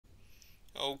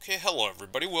Okay, hello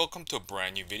everybody, welcome to a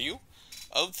brand new video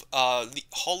of the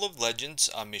Hall of Legends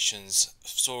missions.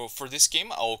 So for this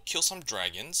game, I'll kill some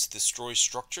dragons, destroy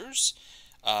structures,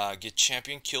 get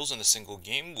champion kills in a single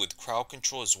game with crowd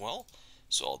control as well.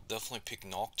 So I'll definitely pick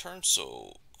Nocturne,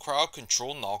 so crowd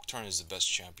control, Nocturne is the best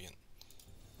champion.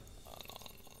 No,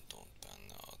 don't ban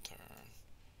Nocturne.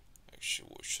 Actually,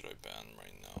 what should I ban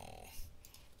right now?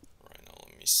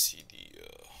 Let me see the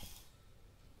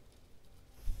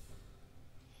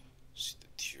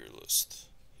tier list.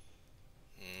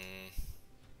 I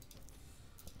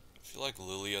feel like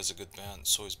Lily has a good ban,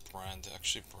 so is Brand.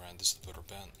 Actually, Brand is the better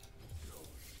ban.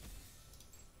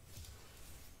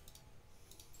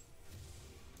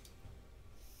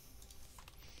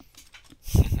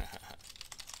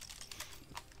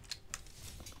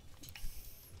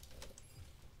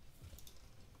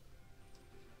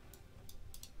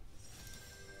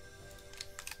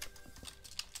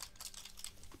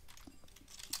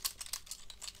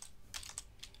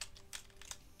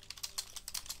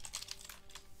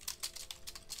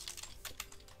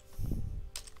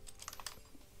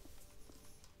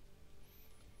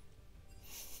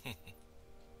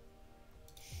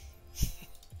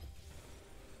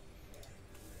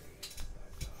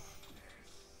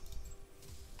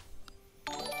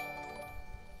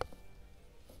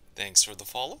 Thanks for the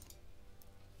follow.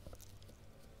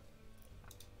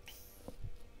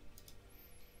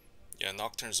 Yeah,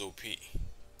 Nocturne's OP.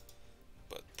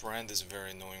 But Brand is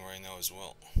very annoying right now as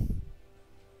well.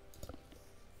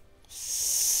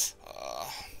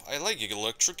 I like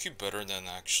Electrocute better than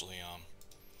actually,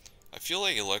 I feel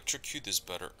like Electrocute is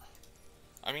better.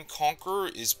 I mean, Conqueror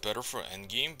is better for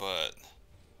endgame, but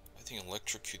I think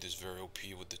Electrocute is very OP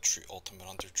with the tree, Ultimate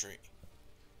Hunter tree.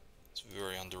 It's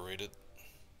very underrated.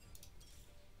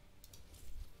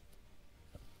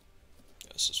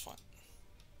 Yeah, this is fine.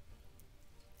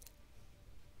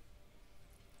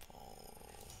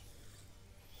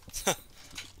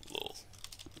 Lol.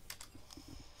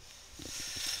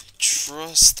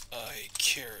 Trust I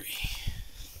carry.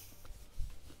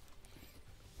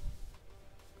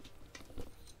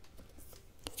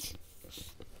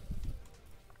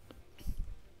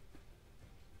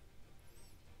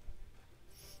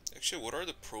 Actually, what are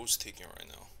the pros taking right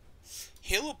now?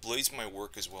 Halo Blaze might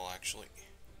work as well, actually.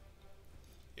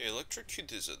 Yeah,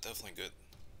 Electrocute is definitely good.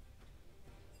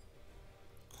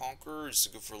 Conqueror is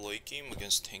good for late game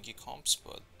against tanky comps,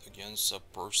 but against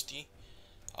bursty.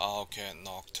 Okay,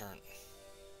 Nocturne.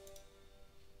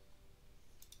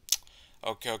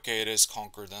 Okay, it is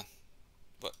Conqueror then.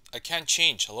 But I can't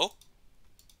change. Hello?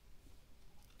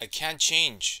 I can't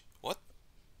change. What?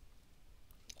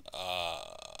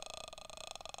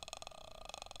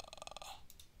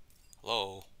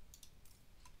 Hello?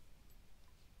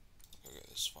 Okay,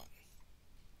 this is fine.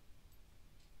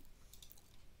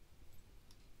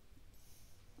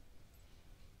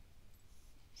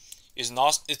 It's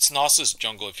Nasus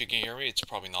jungle. If you can hear me, it's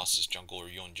probably Nasus jungle or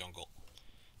Yon jungle.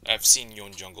 I've seen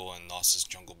Yon jungle and Nasus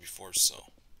jungle before,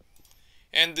 so.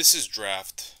 And this is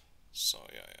draft. So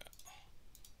yeah.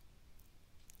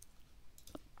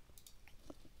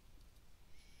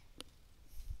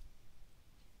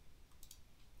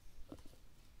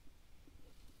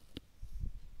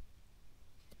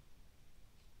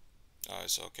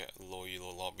 It's okay. Low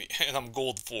elo lobby. And I'm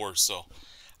gold 4, so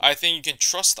I think you can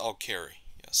trust I'll carry.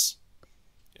 Yes.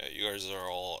 Yeah, you guys are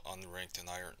all unranked in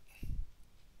iron.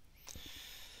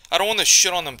 I don't want to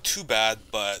shit on them too bad,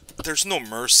 but there's no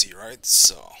mercy, right?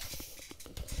 So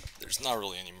there's not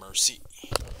really any mercy.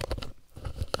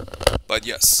 But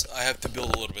yes, I have to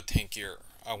build a little bit tankier.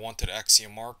 I wanted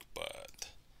Axiom Mark, but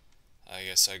I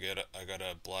guess I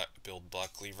gotta build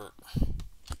Black Cleaver.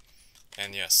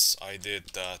 And yes, I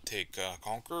did take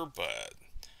Conqueror, but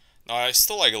no, I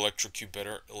still like Electrocute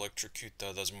better. Electrocute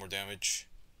does more damage.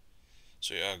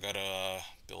 So yeah, I gotta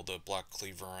build a Black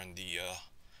Cleaver and the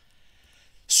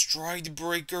Stride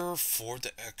Breaker for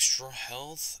the extra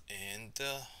health and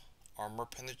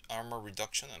armor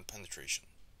reduction and penetration,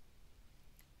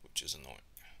 which is annoying.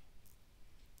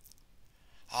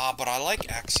 But I like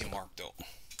Axiom Mark though.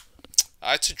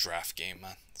 It's a draft game,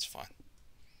 man. It's fine.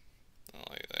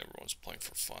 Like, everyone's playing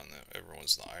for fun.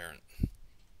 Everyone's the iron. I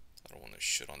don't want to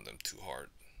shit on them too hard.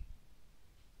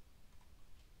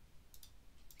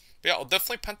 But yeah, I'll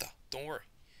definitely Penta. Don't worry.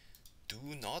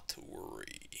 Do not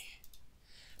worry.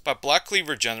 But Black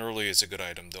Cleaver generally is a good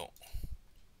item though.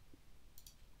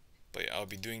 But yeah, I'll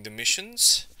be doing the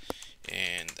missions.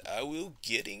 And I will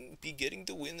be getting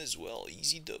the win as well.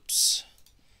 Easy dubs.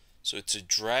 So it's a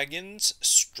dragons,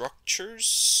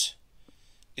 structures,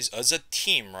 is as a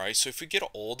team, right? So if we get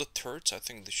all the turrets, I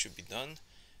think this should be done.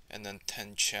 and then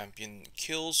 10 champion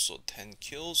kills, so 10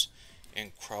 kills,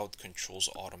 and crowd controls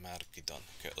automatically done.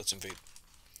 Okay, let's invade.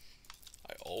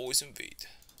 I always invade,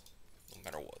 no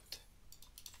matter what.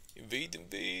 Invade,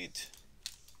 invade.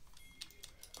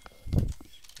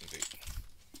 Invade.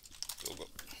 Go, go.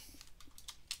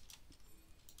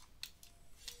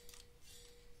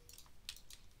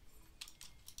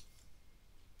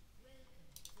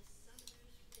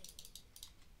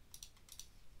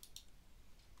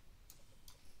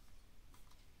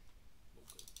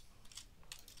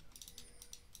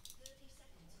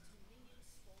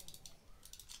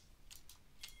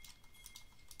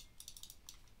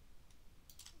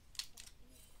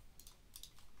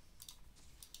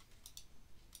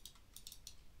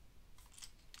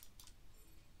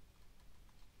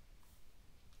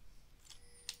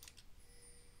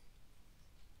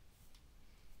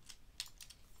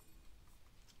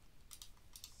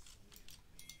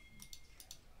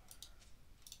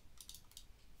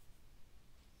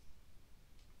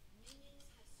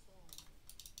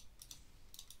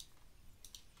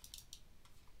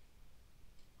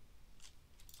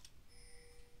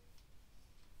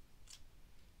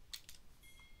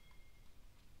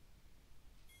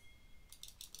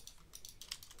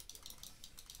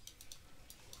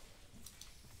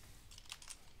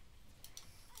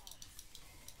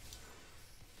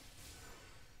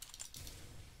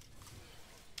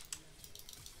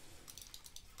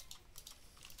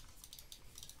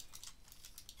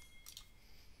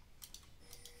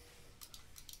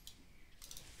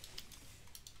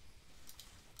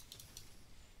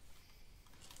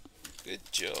 Good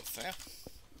job, fam.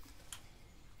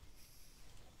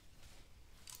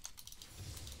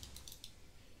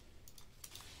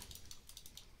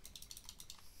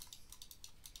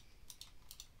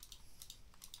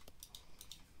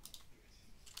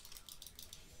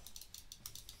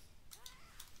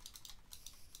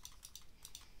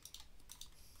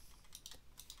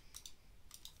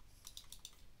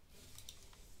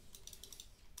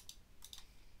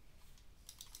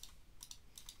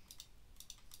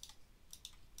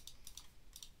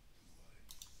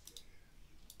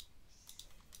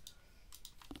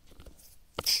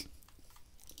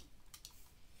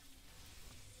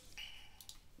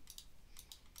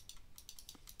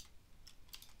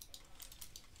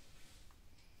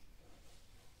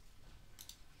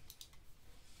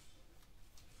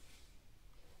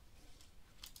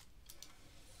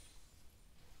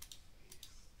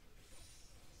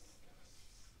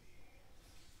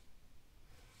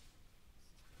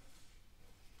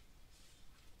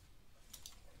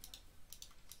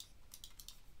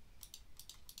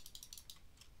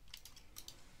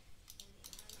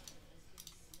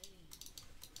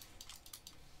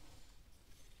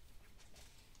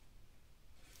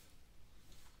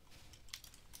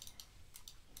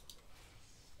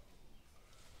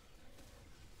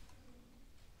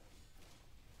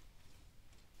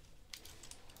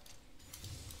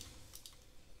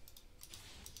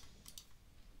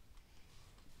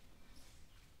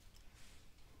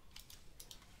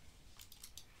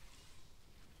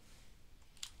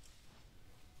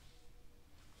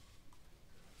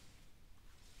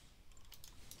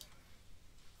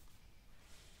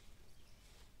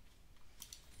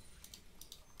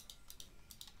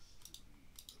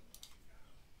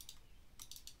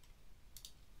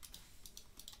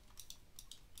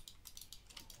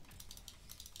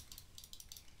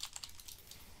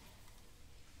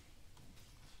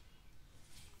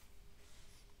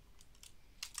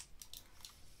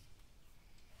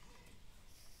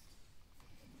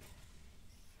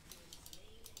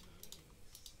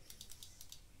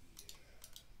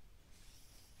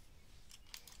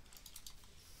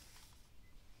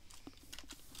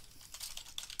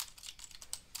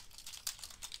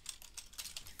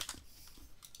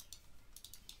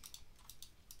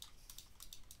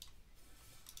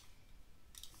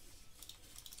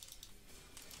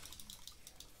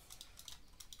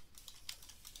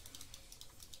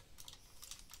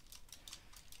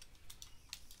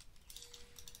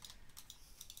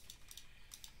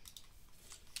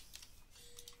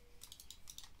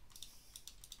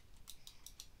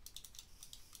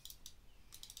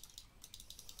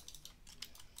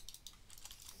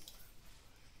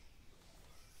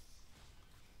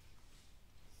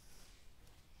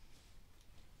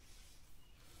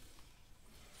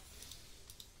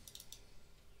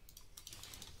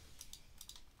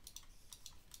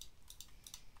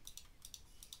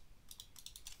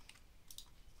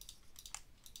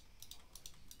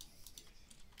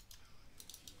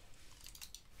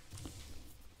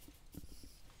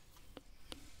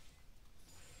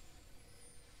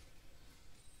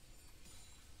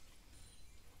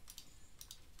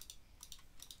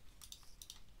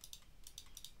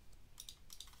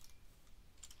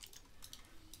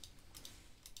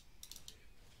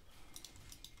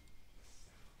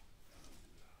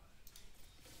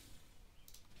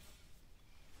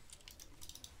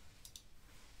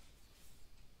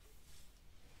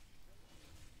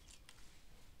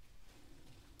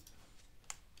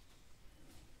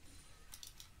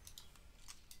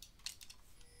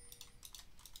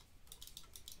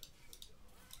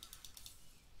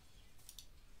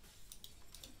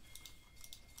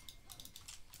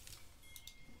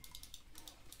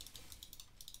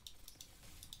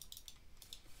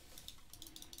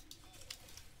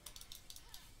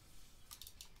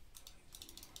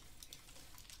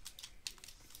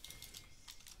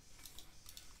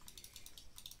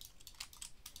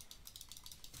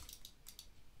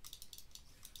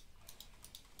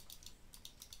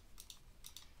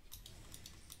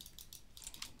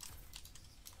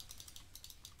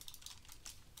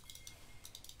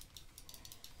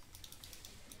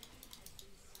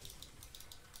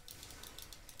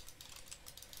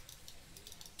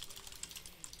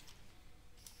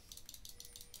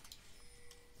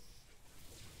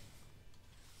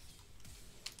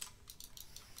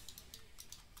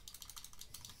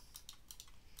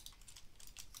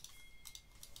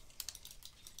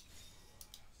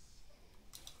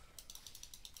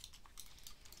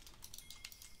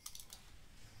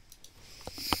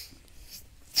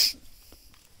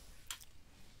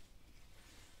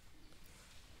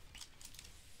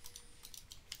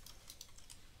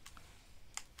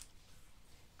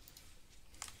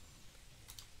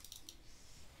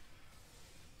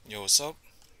 Yo, what's up?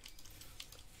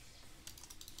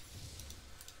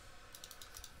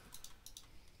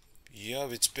 Yeah,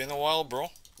 it's been a while, bro.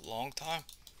 Long time.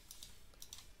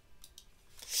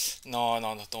 No,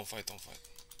 no, no, don't fight, don't fight.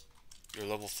 You're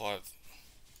level 5.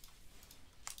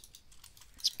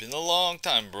 It's been a long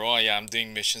time, bro. Yeah, I'm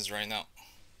doing missions right now.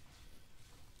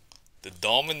 The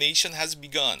domination has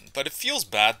begun. But it feels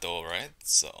bad though, right?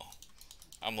 So,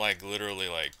 I'm like literally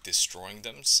like destroying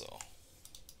them, so.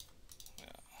 Yeah.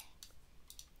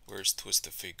 Where's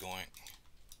Twisted Fate going?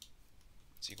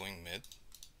 Is he going mid?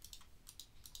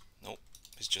 Nope.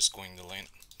 He's just going the lane.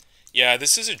 Yeah,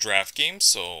 this is a draft game,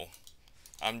 so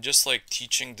I'm just like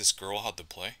teaching this girl how to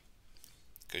play.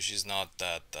 Because she's not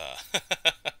that,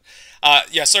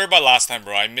 yeah, sorry about last time,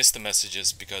 bro. I missed the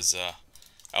messages because,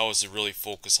 I was really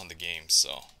focused on the game,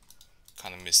 so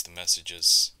kind of missed the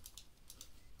messages.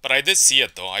 But I did see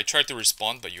it, though. I tried to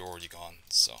respond, but you're already gone,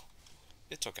 so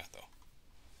it's okay, though.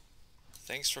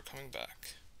 Thanks for coming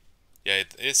back. Yeah,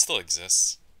 it still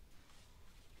exists.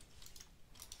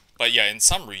 But yeah, in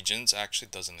some regions, actually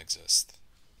doesn't exist.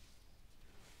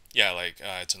 Yeah, like,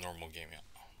 it's a normal game, yeah.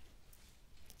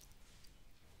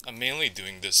 I'm mainly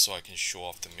doing this so I can show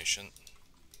off the mission.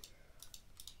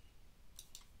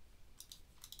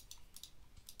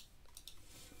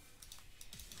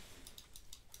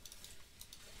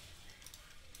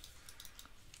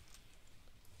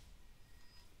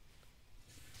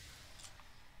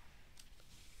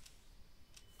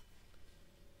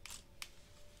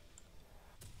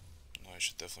 No, I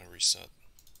should definitely reset.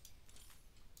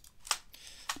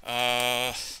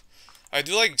 I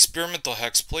do like Experimental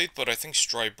Hexplate, but I think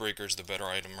Stripebreaker is the better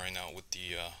item right now with the,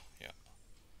 yeah,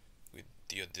 with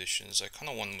the additions. I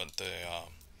kind of want the,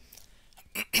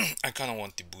 I kind of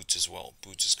want the boots as well.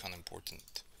 Boots is kind of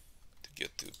important to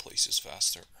get to places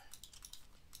faster.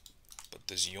 But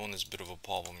the Zion is a bit of a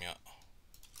problem, yeah.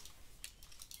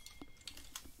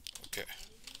 Okay,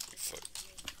 we fight.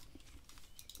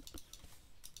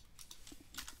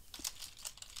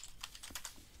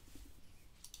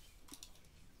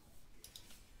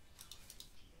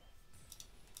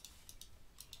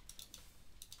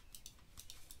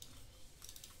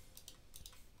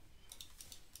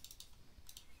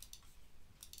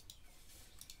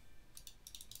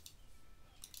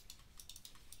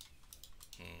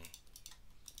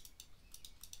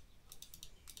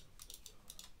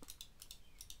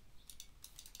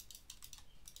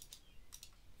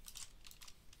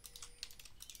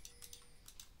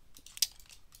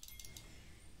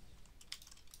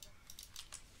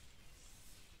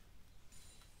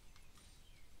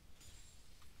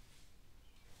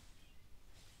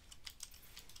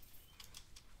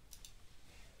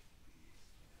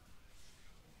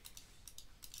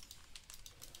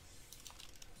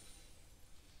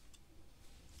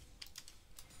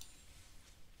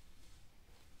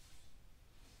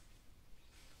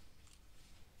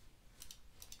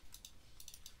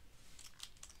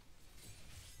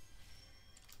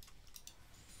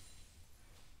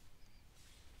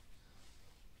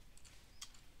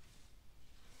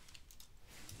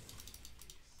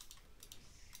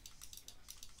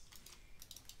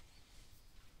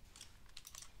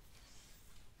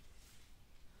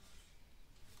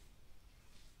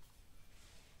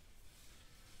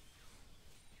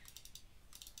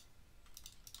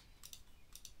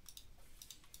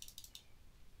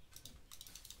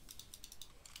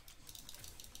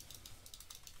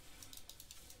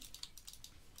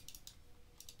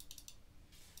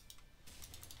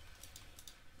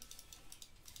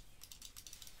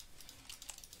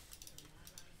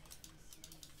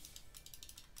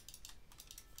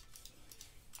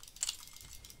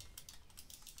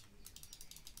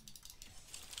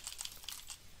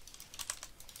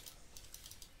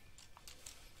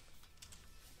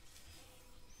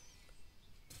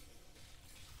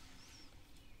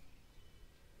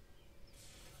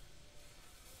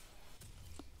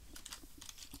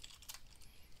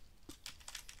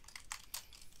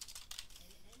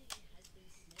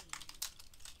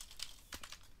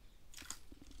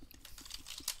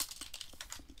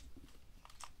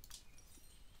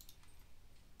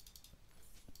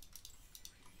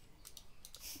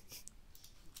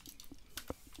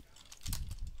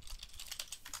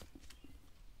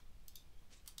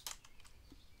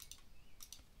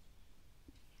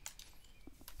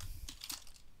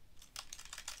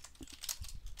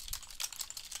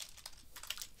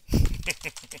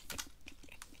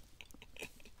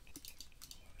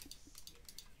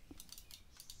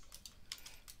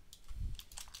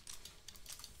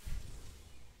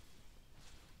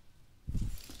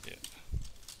 Yeah,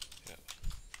 yeah.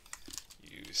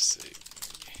 You saved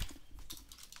me.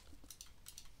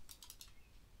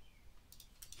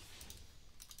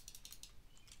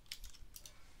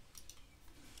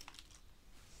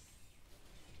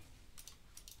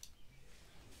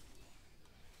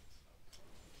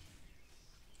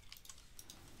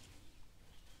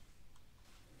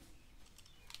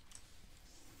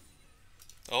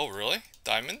 Oh, really?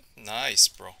 Diamond? Nice,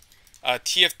 bro.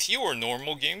 TFT or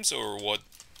normal games or what?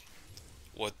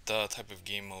 What type of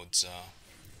game modes?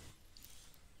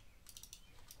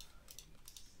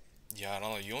 Yeah, I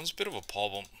don't know. Yon's a bit of a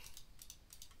problem.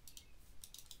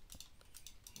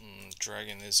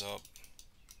 Dragon is up.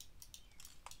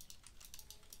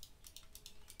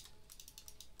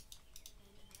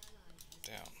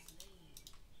 Damn.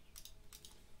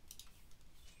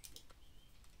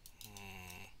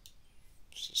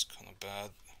 This is kind of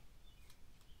bad.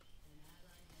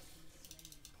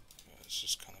 Yeah, this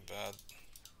is kind of bad.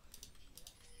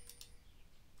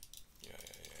 Yeah.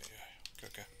 Okay,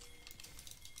 okay.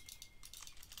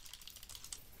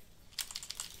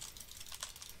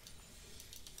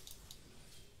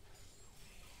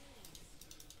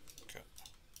 Okay.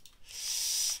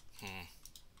 Hmm.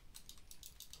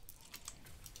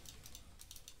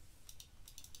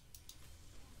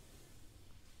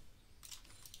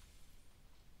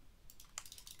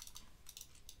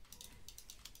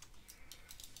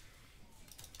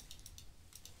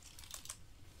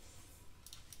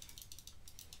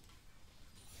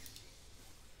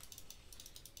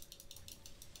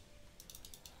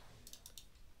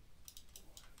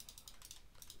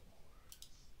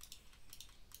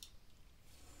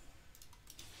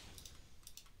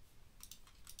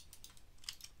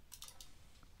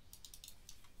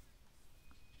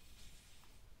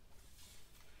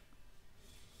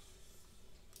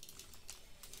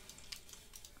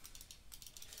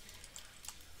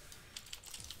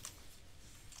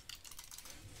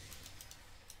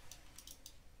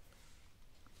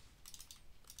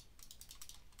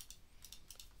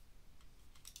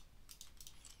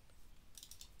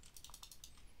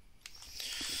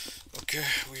 Okay,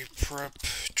 we prep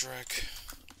drag.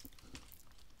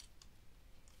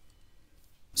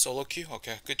 Solo queue?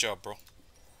 Okay, good job, bro.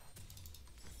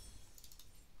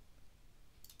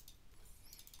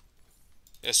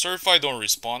 Yeah, sorry if I don't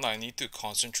respond. I need to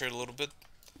concentrate a little bit.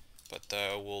 But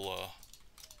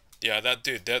yeah, that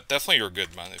dude, that definitely you're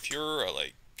good, man. If you're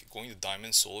like going to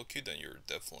diamond solo queue, then you're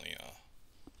definitely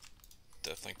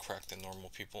cracked than normal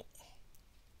people.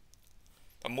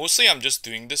 But mostly I'm just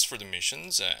doing this for the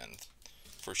missions and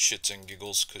for shits and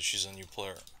giggles because she's a new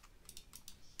player.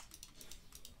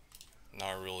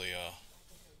 Not really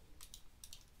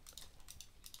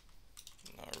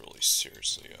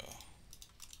seriously,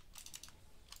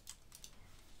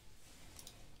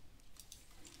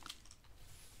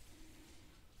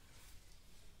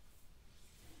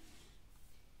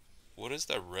 What is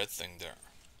that red thing there?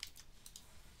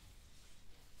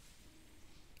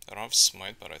 I don't have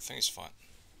smite, but I think it's fine.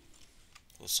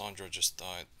 Lysandra just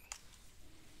died.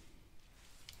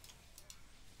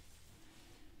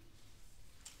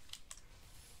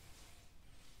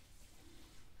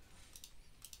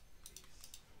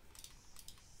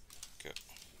 Okay.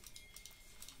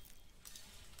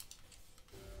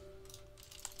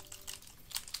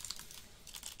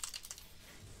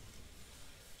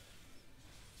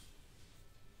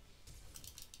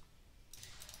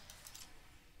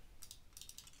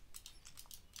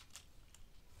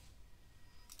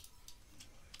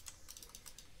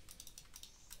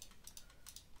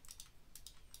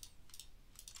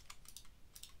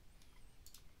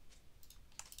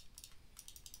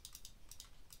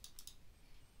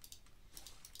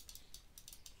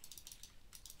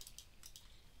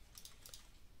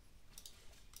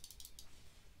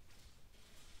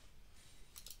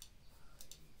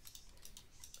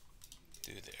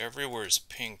 Dude, everywhere is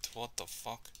pinked. What the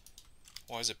fuck?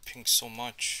 Why is it pink so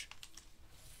much?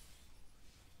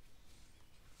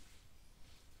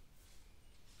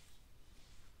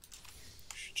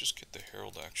 Should just get the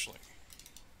herald actually.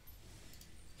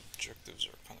 Objectives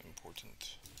are kind of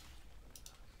important.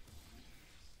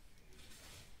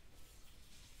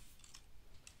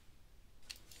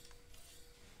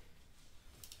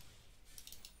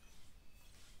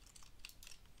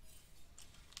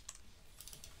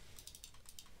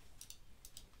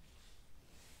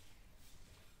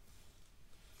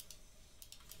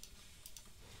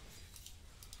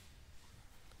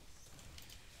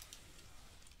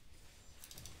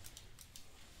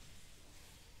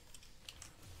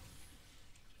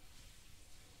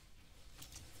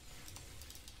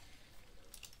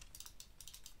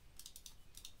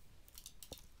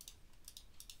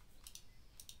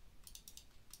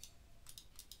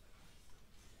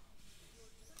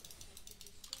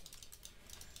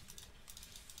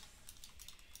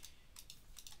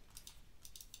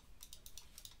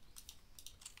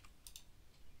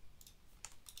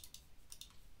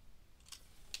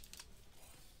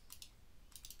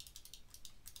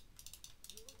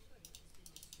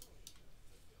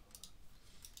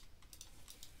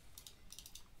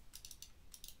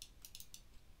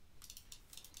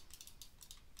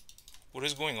 What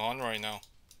is going on right now?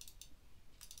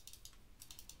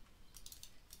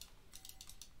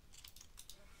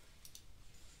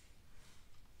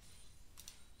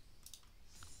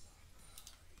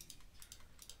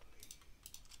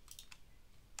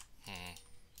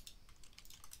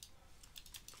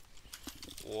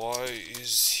 Why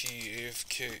is he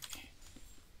AFK?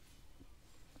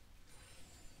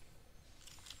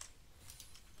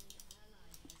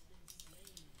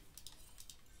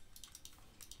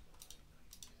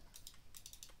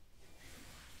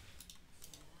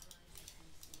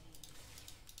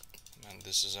 Man,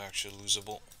 this is actually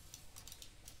losable.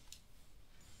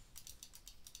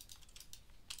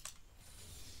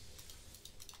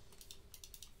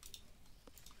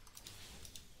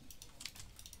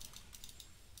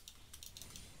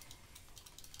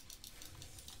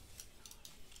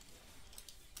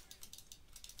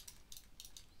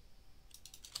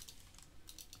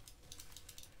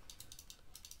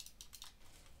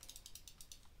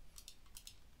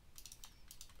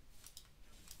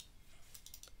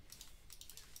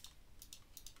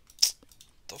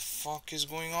 The fuck is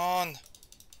going on?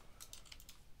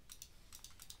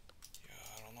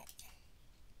 Yeah, I don't know.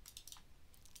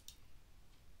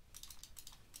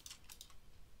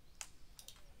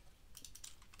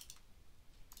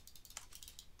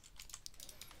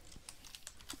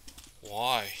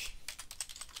 Why?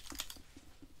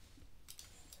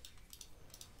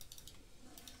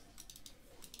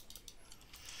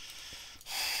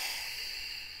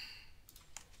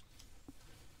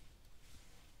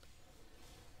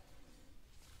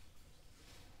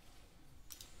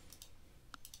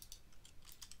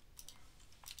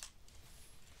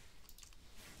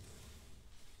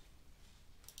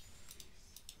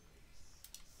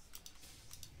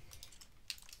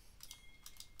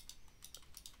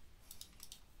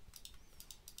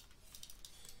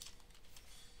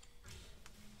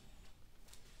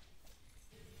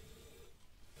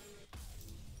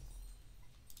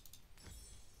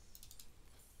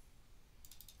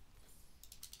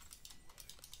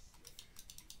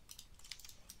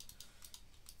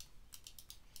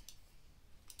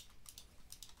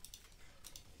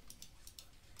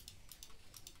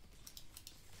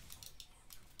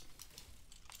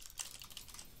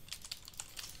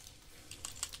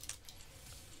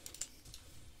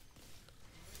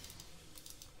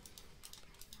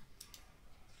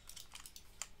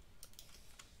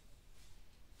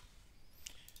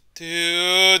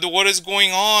 Dude, what is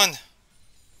going on?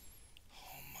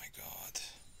 Oh my god.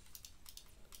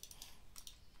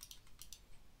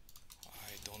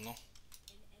 I don't know.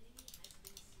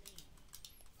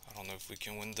 I don't know if we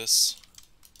can win this.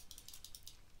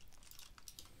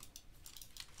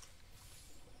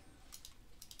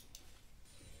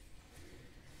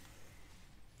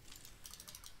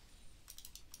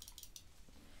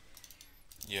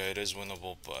 Yeah, it is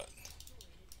winnable, but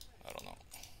I don't know.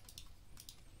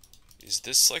 Is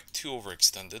this like too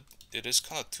overextended? It is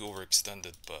kind of too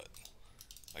overextended, but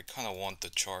I kind of want the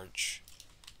charge.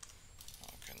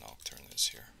 Okay, Nocturne is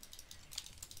here.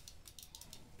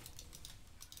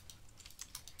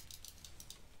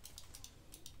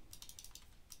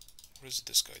 What is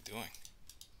this guy doing?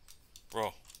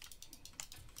 Bro,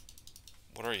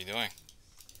 what are you doing?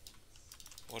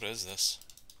 What is this?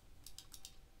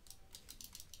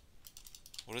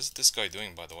 What is this guy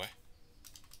doing, by the way?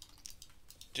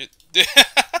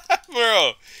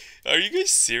 Bro, are you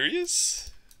guys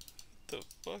serious? What the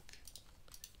fuck?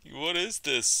 What is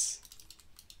this?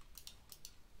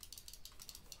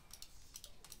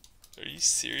 Are you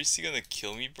seriously gonna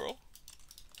kill me, bro?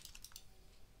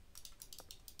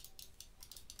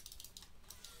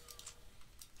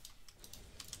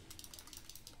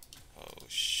 Oh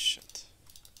shit.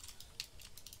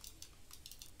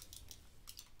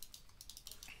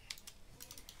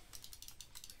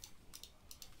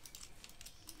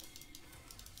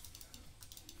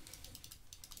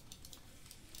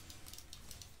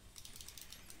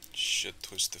 Shit,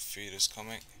 Twisted Fate is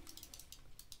coming.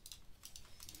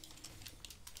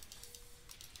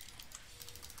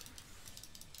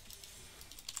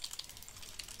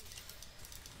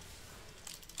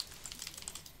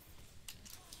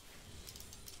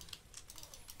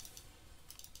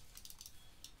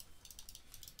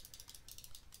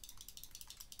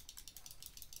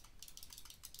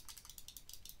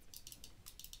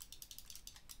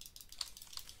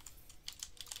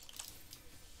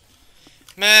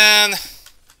 Man,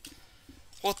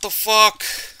 what the fuck?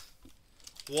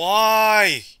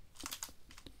 Why?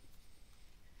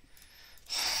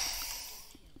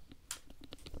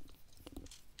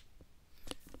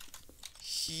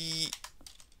 He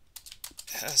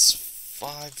has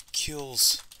 5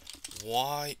 kills.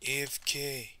 Why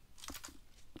AFK?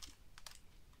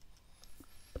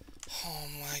 Oh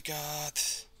my god.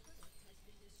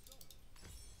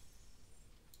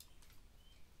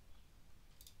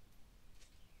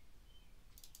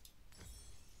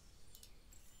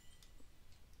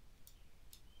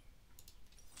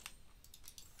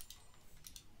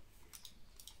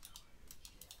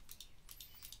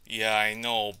 Yeah, I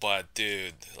know, but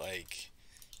dude, like,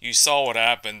 you saw what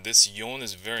happened. This Yon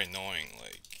is very annoying.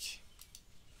 Like,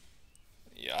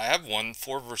 yeah, I have one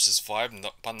 4 versus 5,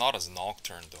 but not as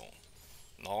Nocturne though.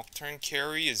 Nocturne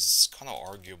carry is kind of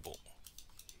arguable.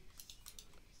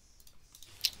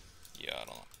 Yeah,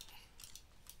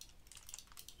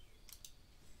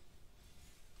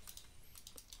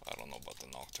 I don't know about the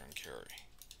Nocturne carry.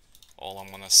 All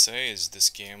I'm gonna say is this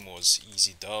game was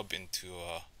easy dub into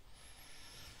a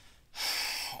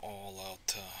all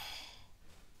out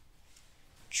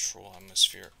troll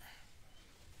atmosphere.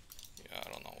 Yeah, I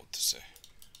don't know what to say.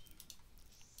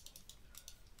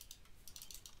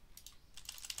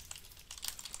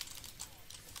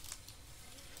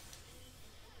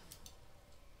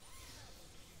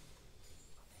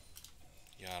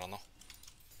 Yeah, I don't know.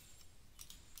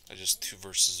 I just 2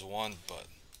 versus 1, but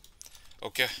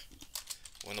okay,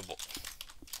 winnable.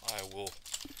 I will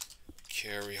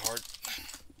carry hard.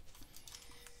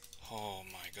 Oh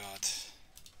my god.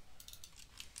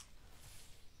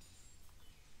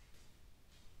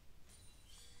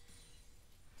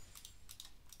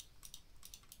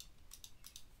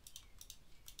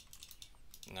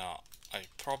 Now, I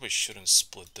probably shouldn't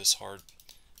split this hard.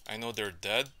 I know they're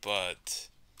dead, but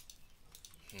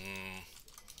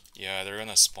yeah, they're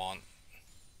gonna spawn.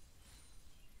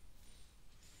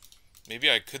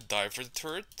 Maybe I could die for the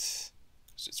turret.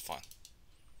 It's fine.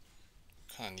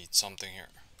 Kinda need something here.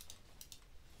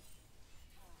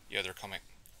 Yeah, they're coming.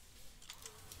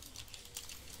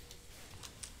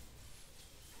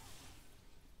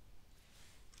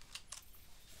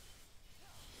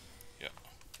 Yeah,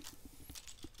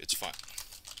 it's fine.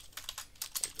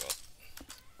 I got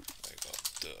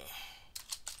the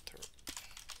turret.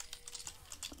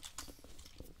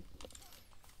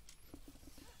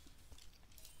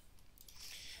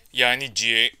 Yeah, I need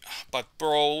GA. But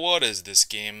bro, what is this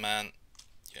game, man?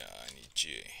 Yeah, I need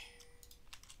GA.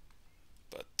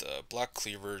 But Black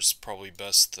Cleaver is probably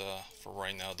best for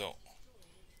right now, though.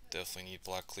 Definitely need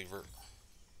Black Cleaver.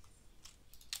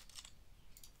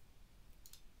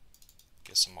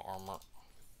 Get some armor.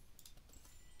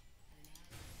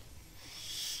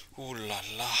 Ooh la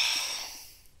la.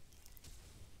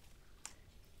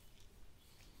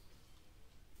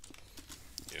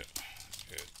 Yeah,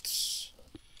 it's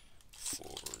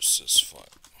 4 versus 5.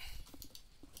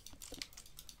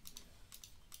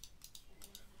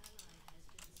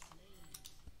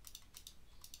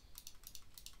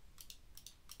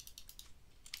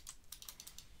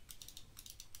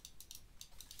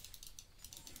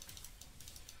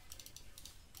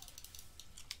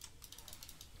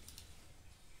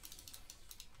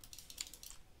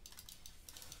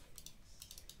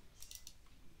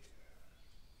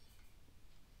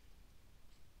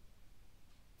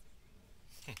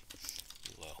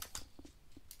 Low.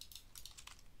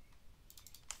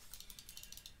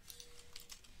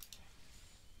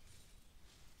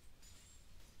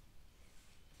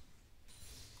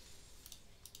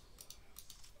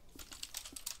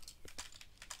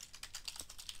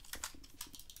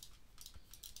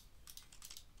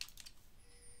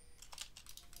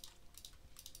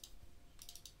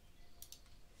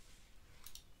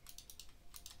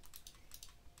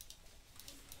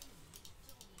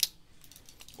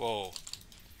 Whoa.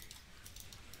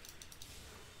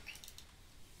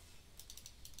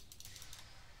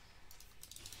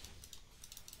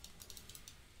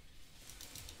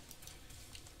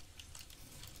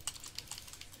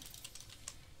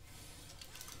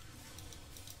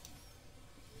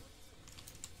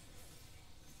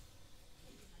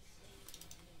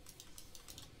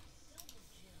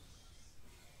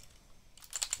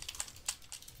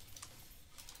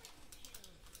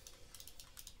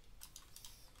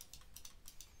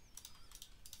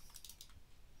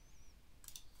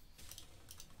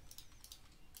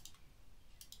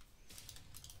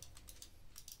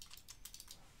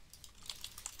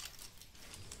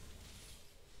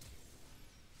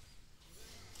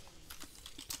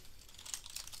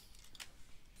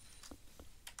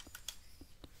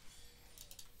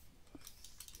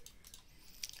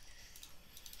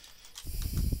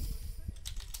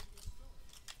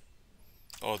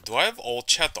 Oh, do I have all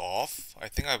chat off? I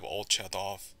think I have all chat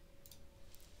off.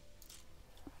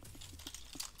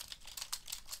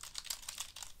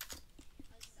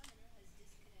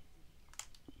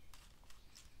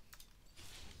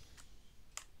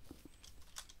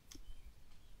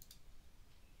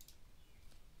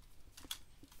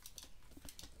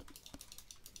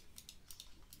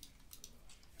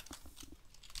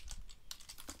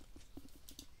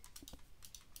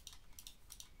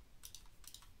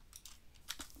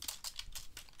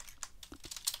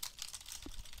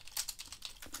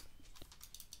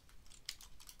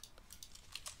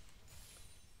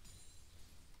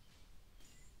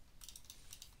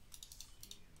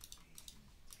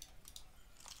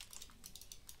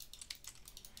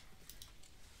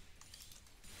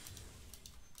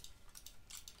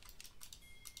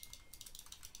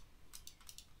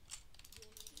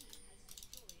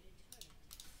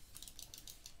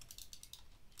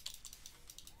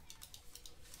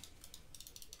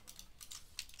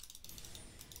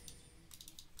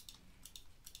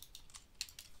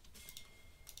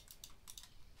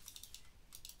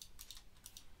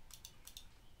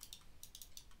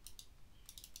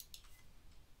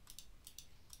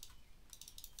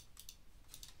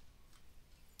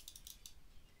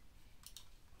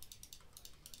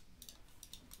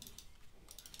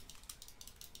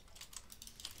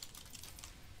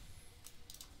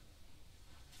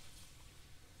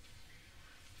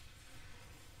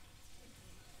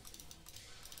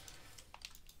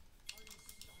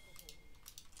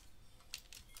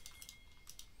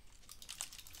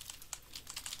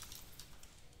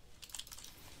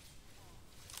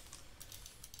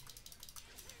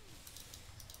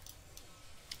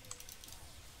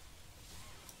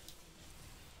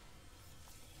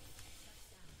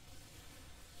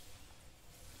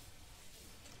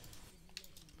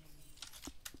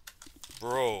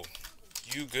 Bro,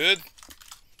 you good?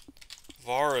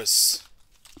 Varus.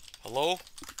 Hello?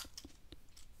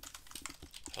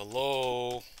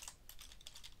 Hello?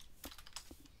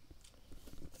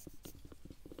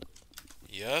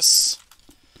 Yes?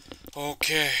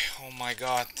 Okay, oh my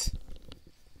god.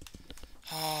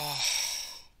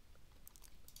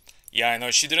 Yeah, I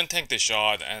know, she didn't tank the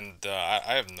shot, and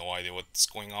I have no idea what's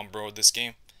going on, bro, this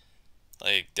game.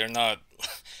 Like, they're not...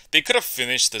 They could have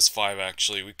finished this 5,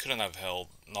 actually. We couldn't have held.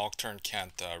 Nocturne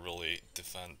can't really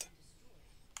defend.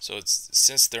 So it's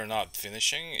since they're not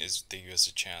finishing, they give us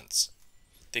a chance.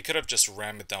 They could have just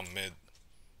rammed it down mid,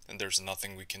 and there's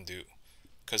nothing we can do.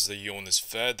 Because the Yone is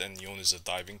fed, and Yone is a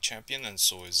diving champion, and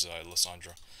so is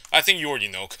Lissandra. I think you already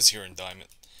know, because you're in Diamond.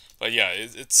 But yeah,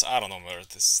 it's... I don't know, man.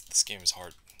 This game is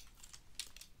hard.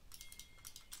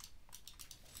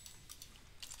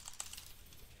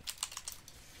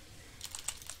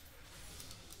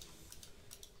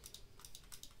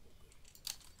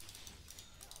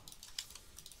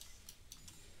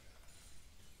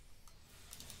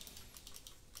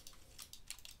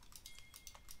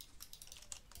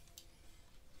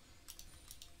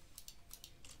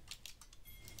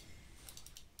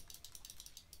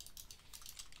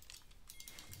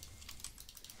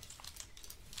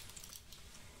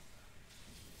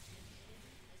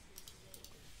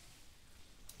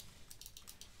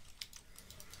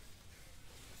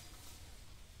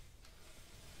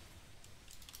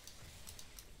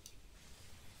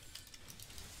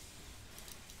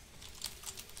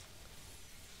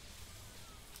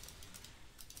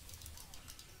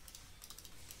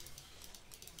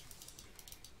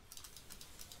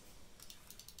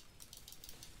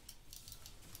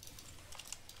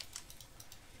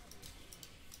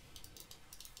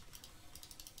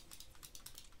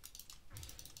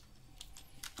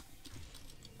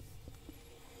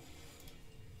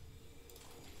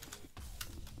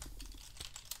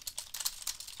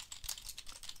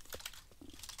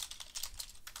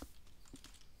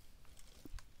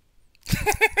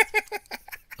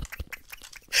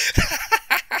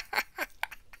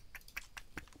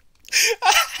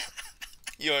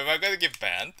 Yo, am I gonna get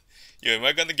banned? Yo, am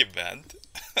I gonna get banned?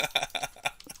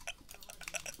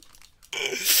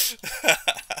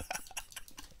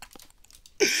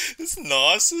 This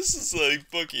Gnosis is like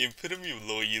fucking epitome of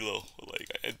low elo. Like,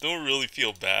 I don't really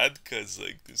feel bad because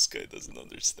like this guy doesn't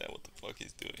understand what the fuck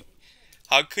he's doing.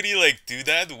 How could he like do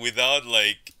that without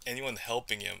like anyone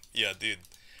helping him? Yeah, dude.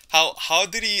 How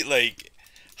did he like?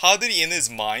 How did he in his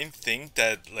mind think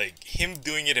that like him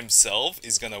doing it himself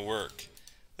is gonna work?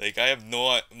 Like, I have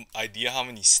no idea how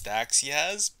many stacks he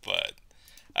has, but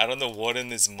I don't know what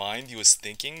in his mind he was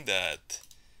thinking that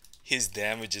his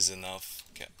damage is enough.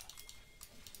 Okay.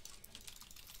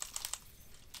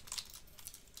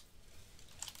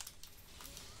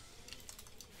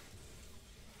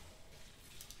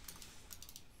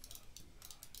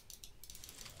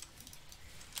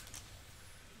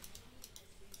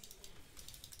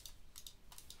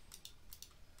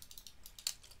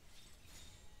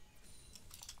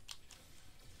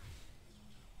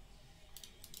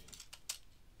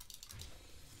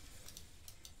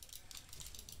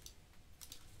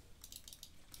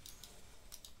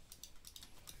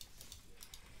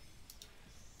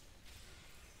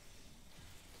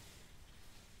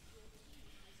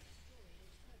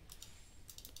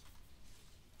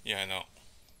 Yeah, I know.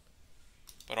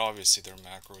 But obviously their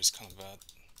macro is kind of bad.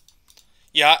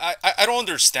 Yeah, I don't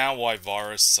understand why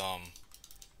Varus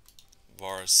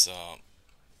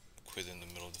quit in the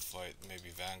middle of the fight. Maybe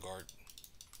Vanguard.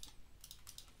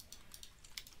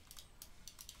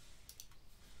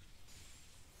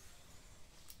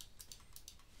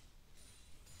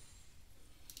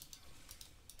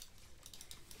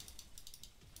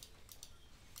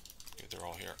 Okay, they're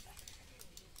all here.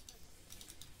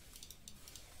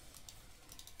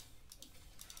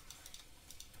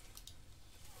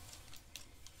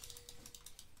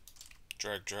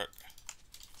 Drag. Drag.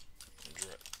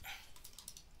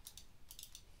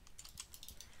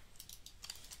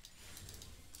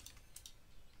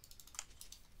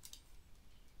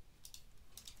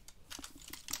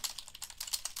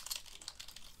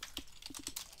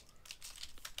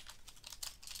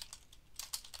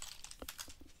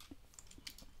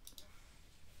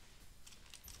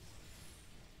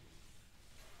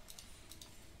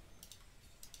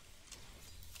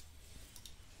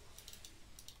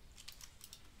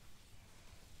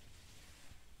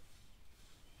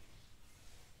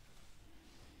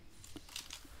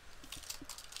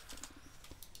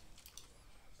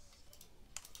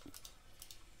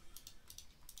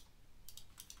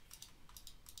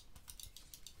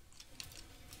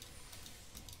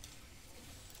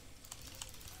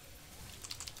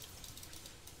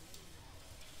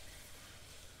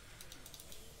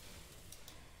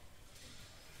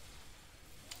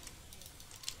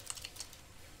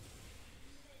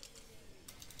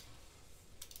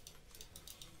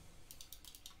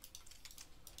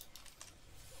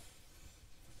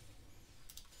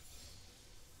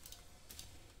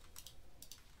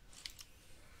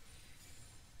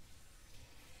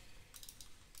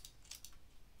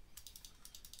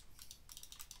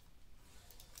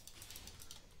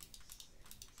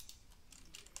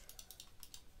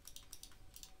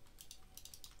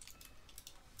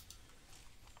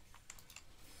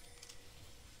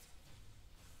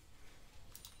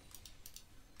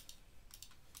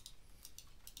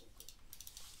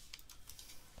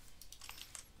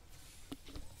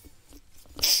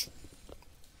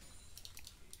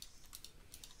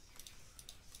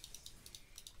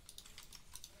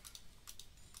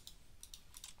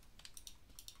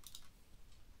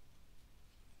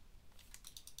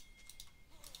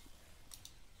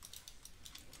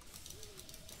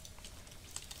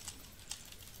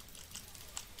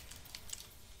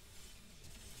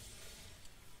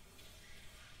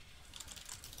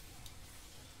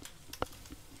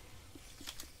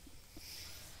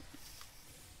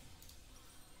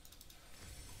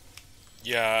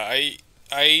 Yeah,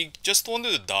 I just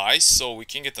wanted to die so we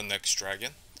can get the next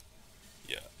dragon.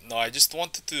 Yeah, no, I just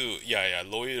wanted to. Yeah,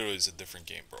 Loiro is a different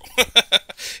game, bro.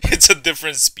 It's a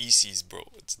different species, bro.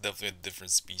 It's definitely a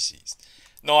different species.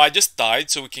 No, I just died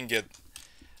so we can get.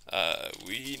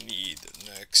 We need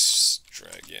next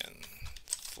dragon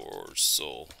for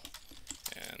soul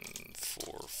and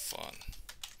for fun.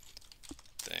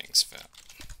 Thanks, fam.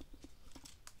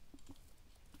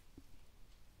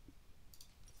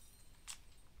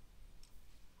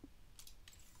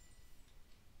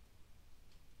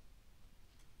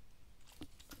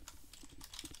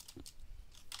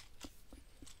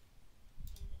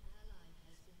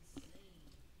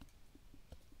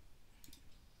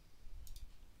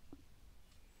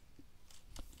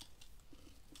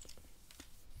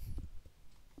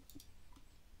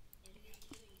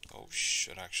 Oh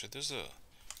shit, actually, there's a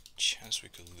chance we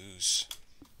could lose.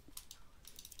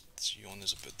 Zion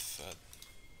is a bit fed.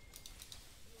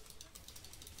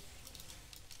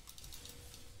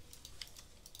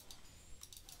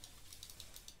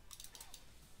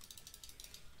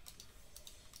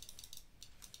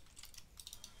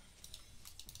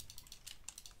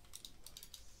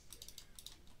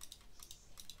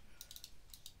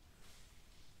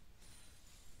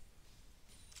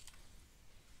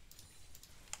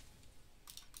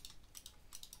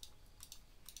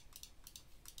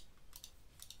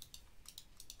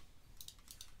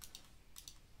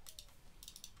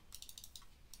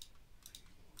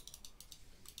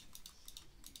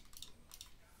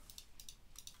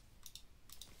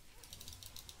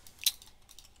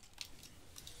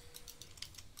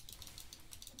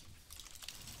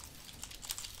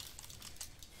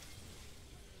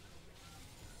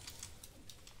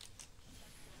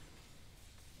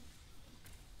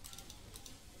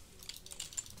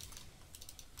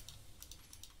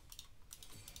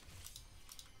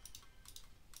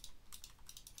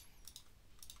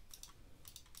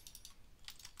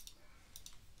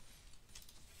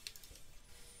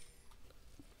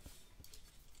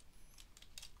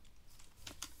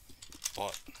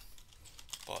 But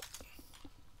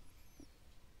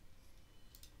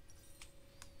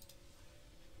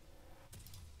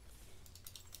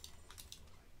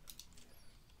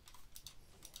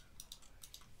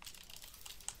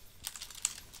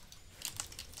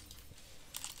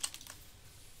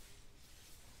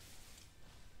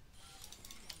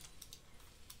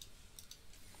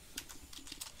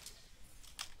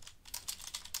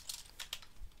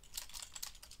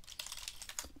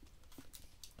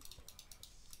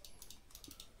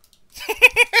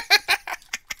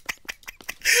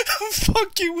I'm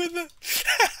fucking with it.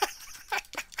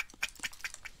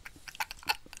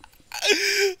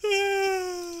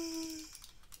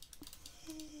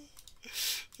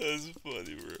 That's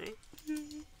funny, bro.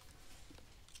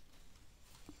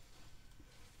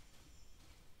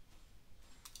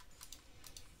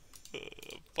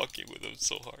 I'm fucking with him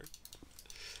so hard.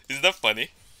 Isn't that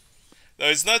funny? No,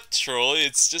 it's not troll.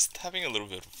 It's just having a little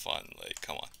bit of fun. Like,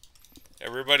 come on.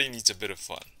 Everybody needs a bit of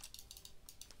fun.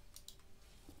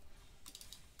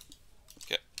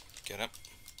 Get him.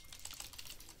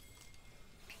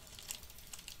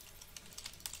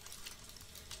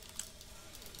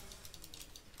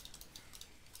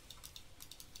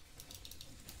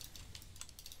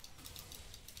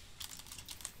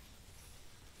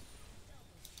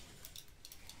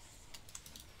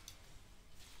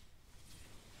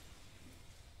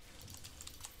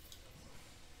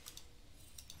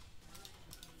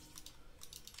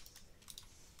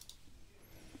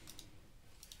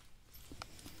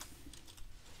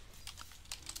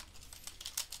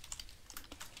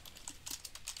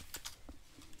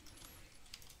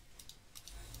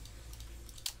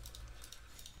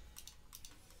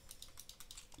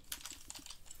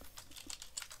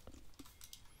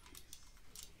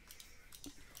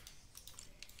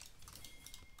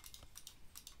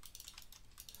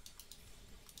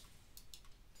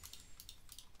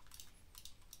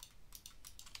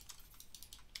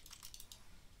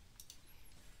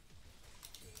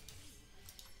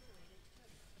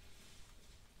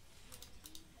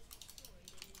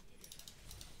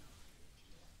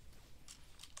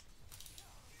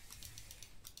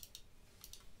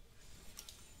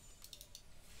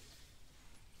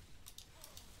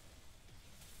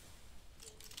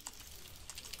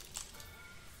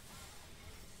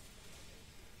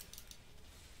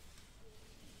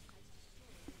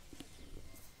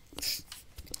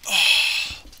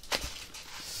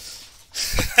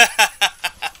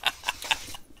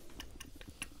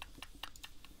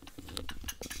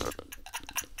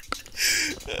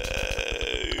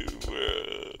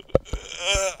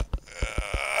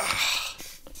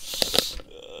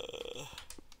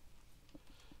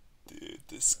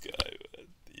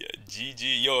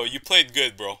 GG. Yo, you played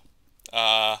good, bro.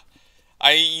 I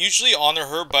usually honor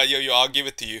her, but yo, I'll give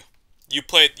it to you. You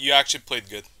actually played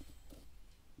good.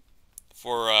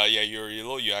 For, yeah, your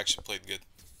elo, you actually played good.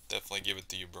 Definitely give it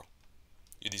to you, bro.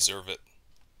 You deserve it.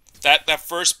 That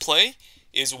first play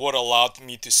is what allowed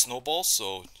me to snowball,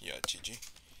 so, yeah, GG.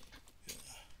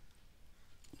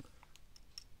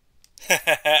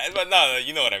 But no,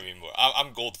 you know what I mean, bro.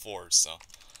 I'm gold 4, so.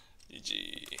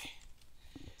 GG.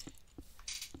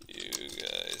 You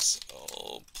guys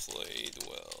all played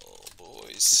well,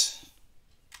 boys.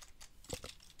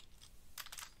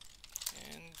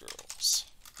 And girls.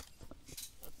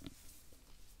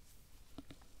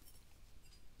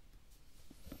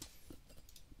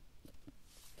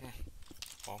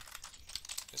 Well,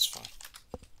 it's fine.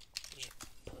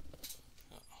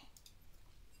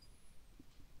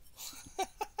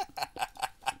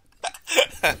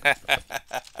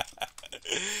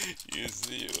 You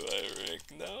see my Rick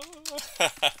now?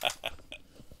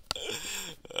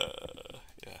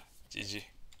 Yeah, GG.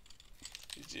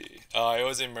 GG. It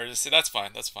was an emergency. That's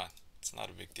fine. That's fine. It's not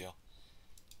a big deal.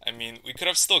 I mean, we could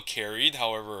have still carried.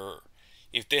 However,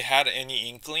 if they had any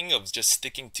inkling of just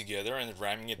sticking together and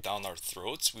ramming it down our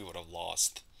throats, we would have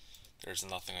lost. There's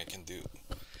nothing I can do.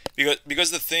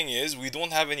 Because the thing is, we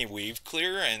don't have any wave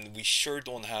clear, and we sure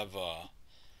don't have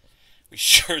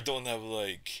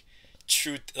like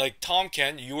true, like Tom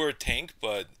Kent, you were a tank,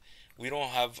 but we don't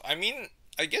have. I mean,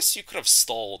 I guess you could have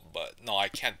stalled, but no, I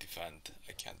can't defend.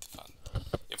 I can't defend.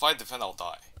 If I defend, I'll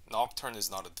die. Nocturne is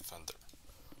not a defender.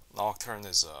 Nocturne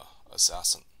is a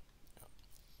assassin.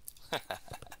 Yeah.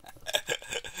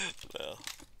 Well,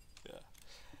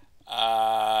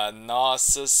 yeah.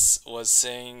 Gnosis was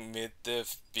saying mid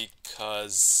diff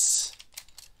because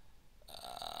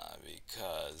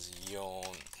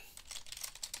Yon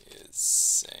is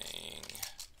saying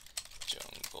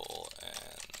jungle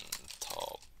and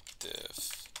top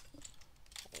diff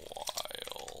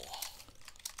while.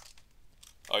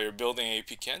 Oh, you're building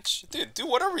AP Kench? Dude, do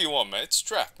whatever you want, man. It's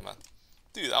draft, man.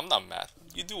 Dude, I'm not mad.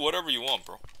 You do whatever you want,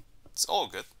 bro. It's all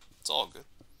good. It's all good.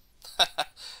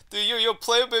 Dude, yo,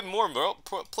 play a bit more, bro.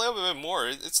 Play a bit more.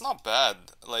 It's not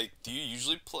bad. Like, do you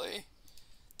usually play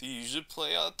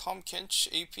Tom Kench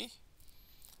AP?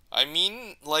 I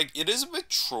mean, like, it is a bit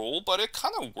troll, but it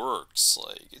kind of works.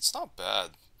 Like, it's not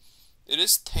bad. It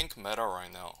is tank meta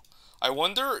right now. I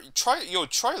wonder, try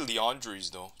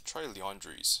Leandries, though. Try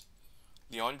Leandries.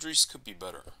 Leandries could be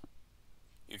better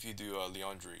if you do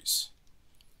Leandries.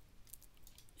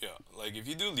 Yeah, like if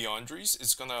you do Leandries,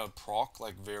 it's gonna proc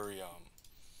like very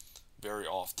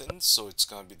often, so it's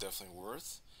gonna be definitely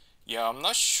worth. Yeah, I'm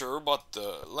not sure about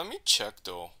the. Let me check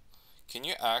though. Can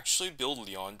you actually build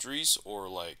Leandries or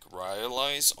like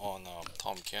Rylai's on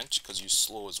Tom Kench because you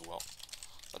slow as well?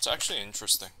 That's actually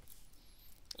interesting.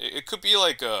 It could be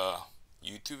like a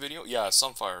YouTube video. Yeah,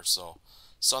 Sunfire. So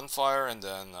Sunfire, and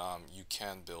then you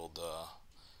can build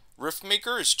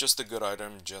Riftmaker is just a good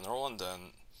item in general, and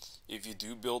then if you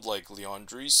do build like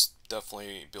Leandries,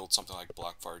 definitely build something like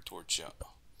Blackfire Torch, yeah.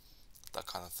 That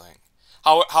kind of thing.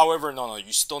 However, no,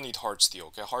 you still need Heartsteel,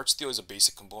 okay? Heartsteel is a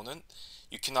basic component.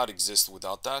 You cannot exist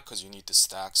without that because you need the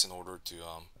stacks in order to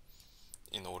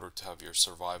have your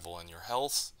survival and your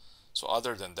health. So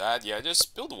other than that, yeah,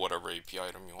 just build whatever AP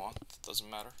item you want. It doesn't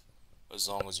matter. As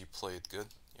long as you play it good,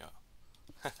 yeah.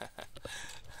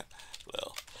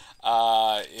 Well,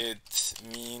 it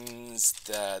means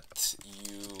that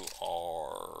you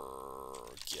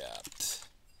are gapped,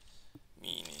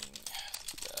 meaning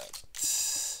that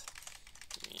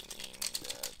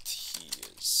he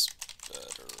is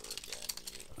better than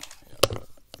you. Yeah.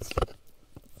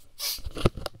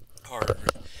 Hard.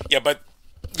 Yeah, but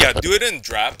yeah, do it in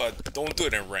draft, but don't do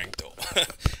it in rank though.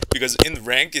 Because in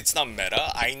rank, it's not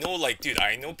meta. I know, like, dude,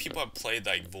 I know people have played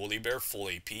like Volibear full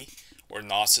AP or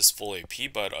Gnosis full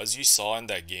AP, but as you saw in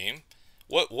that game,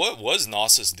 what was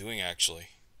Gnosis doing actually?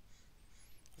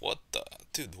 What the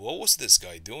dude? What was this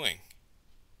guy doing?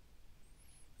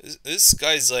 This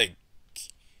guy's like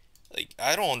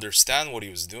I don't understand what he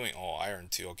was doing. Oh, Iron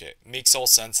 2. Okay, makes all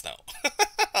sense now.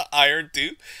 Iron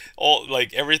 2, all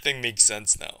like everything makes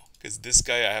sense now. Because this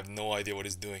guy, I have no idea what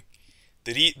he's doing.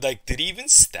 Did he even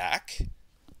stack?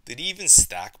 Did he even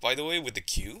stack, by the way, with the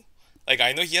Q? Like,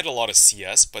 I know he had a lot of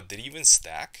CS, but did he even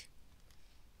stack?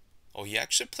 Oh, he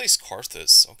actually plays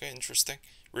Karthus. Okay, interesting.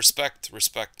 Respect.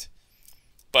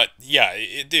 But, yeah,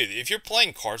 dude, if you're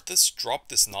playing Karthus, drop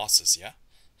this Gnosis, yeah?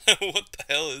 What the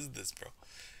hell is this, bro?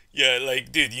 Yeah,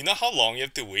 like, dude, you know how long you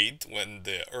have to wait when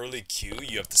the early Q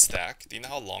you have to stack? Do you know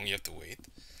how long you have to wait?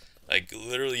 Like,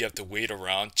 literally you have to wait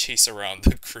around, chase around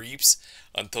the creeps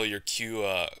until your Q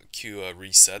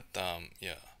reset.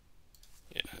 Yeah.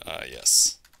 Yeah,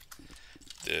 yes.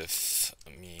 Diff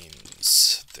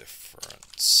means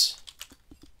difference.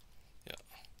 Yeah.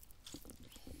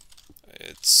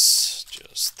 It's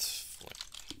just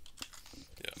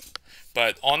yeah.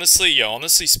 But honestly, yeah,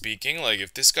 honestly speaking, like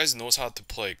if this guy knows how to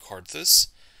play Karthus,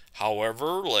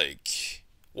 however, like,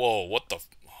 whoa, what the,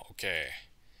 okay,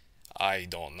 I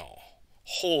don't know.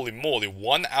 Holy moly,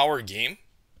 1 hour game?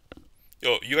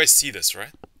 Yo, you guys see this,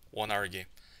 right? 1 hour game.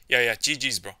 Yeah, yeah,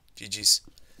 GG's, bro. GG's.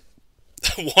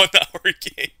 1 hour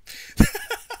game.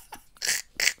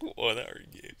 1 hour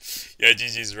game. Yeah,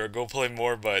 GG's, bro. Go play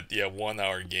more, but yeah, 1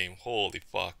 hour game. Holy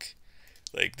fuck.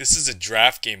 Like, this is a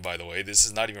draft game, by the way. This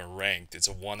is not even ranked. It's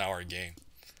a 1 hour game.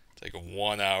 It's like a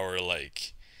 1 hour,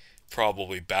 like,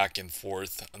 probably back and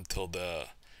forth until the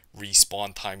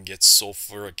respawn time gets so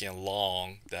freaking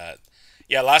long that...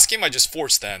 Yeah, last game I just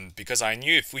forced end because I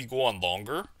knew if we go on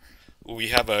longer, we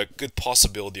have a good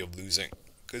possibility of losing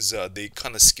because they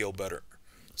kind of scale better.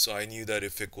 So I knew that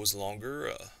if it goes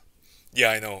longer,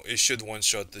 yeah, I know it should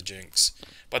one-shot the Jinx.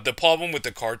 But the problem with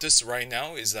the Karthus right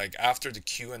now is like after the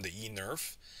Q and the E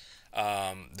nerf,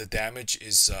 the damage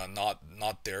is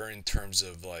not there in terms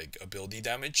of like ability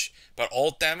damage. But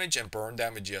ult damage and burn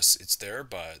damage, yes, it's there.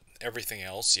 But everything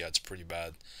else, yeah, it's pretty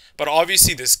bad. But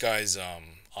obviously this guy's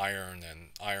iron and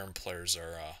iron players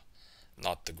are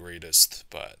not the greatest.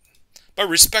 But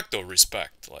respect though,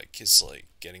 respect. Like he's like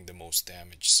getting the most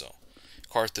damage, so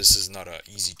Karthus is not an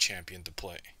easy champion to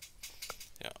play.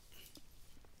 Yeah.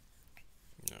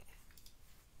 Yeah.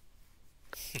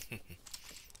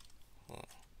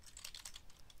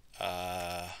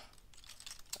 uh,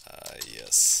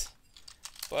 yes.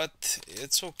 But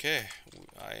it's okay.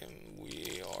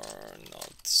 We are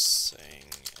not saying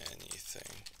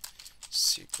anything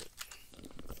secret.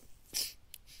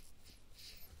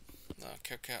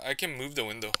 Okay, okay. I can move the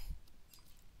window.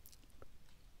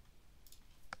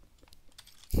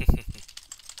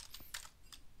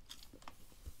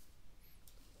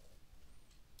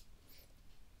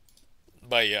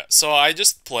 But yeah, so I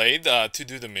just played to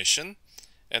do the mission,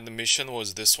 and the mission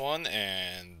was this one,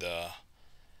 and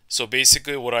so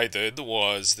basically what I did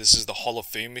was this is the Hall of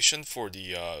Fame mission for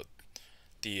the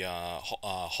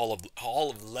Hall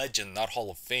of Legend, not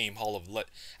Hall of Fame.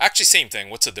 Actually, same thing.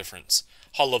 What's the difference?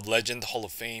 Hall of Legend, Hall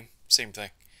of Fame, same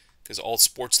thing. Because all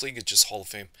sports league is just Hall of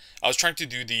Fame. I was trying to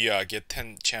do the get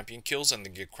 10 champion kills and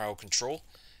then get crowd control,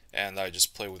 and I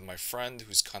just play with my friend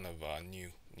who's kind of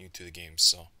new to the game.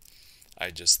 So I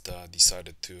just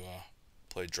decided to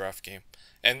play a draft game,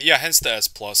 and yeah, hence the S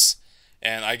plus.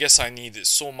 And I guess I need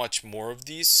so much more of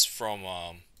these from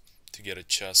to get a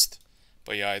chest.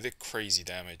 But yeah, I did crazy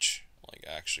damage, like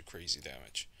actually crazy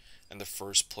damage, and the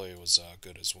first play was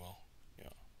good as well. Yeah,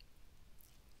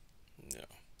 yeah.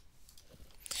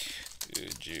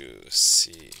 Did you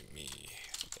see me?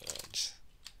 Did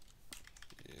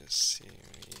you see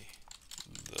me?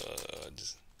 Dud.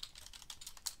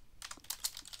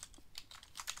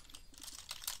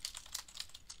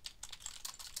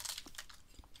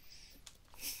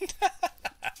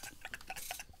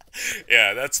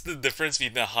 Yeah, that's the difference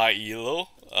between a high elo.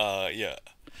 Yeah.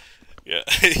 Yeah,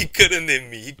 he couldn't hit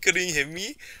me. He couldn't hit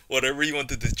me. Whatever he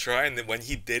wanted to try, and then when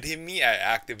he did hit me, I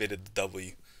activated the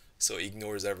W, so it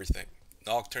ignores everything.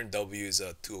 Nocturne W is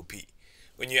a 2 OP.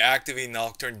 When you activate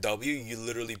Nocturne W, you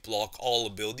literally block all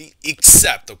ability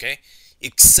except, okay,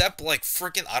 except like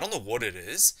freaking I don't know what it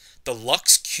is. The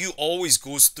Lux Q always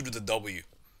goes through the W.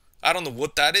 I don't know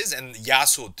what that is, and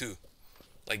Yasuo too.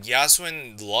 Like Yasuo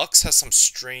and Lux has some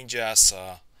strange ass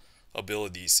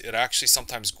abilities. It actually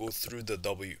sometimes goes through the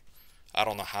W. I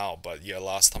don't know how, but yeah,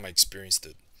 last time I experienced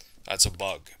it. That's a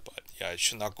bug, but yeah, it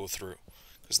should not go through.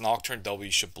 Because Nocturne W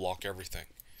should block everything.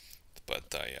 But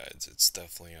yeah, it's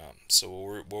definitely so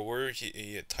what were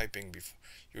he typing before?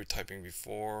 You were typing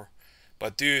before,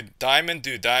 but dude, Diamond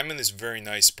is very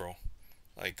nice, bro.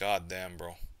 Like goddamn,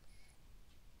 bro.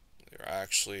 They're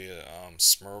actually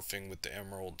smurfing with the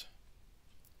emerald.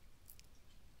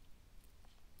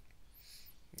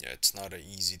 Yeah, it's not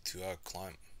easy to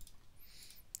climb.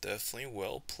 Definitely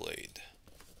well played.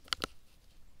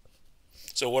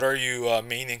 So what are you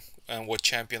maining, and what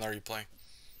champion are you playing?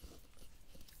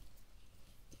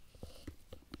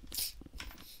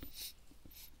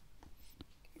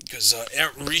 Because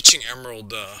reaching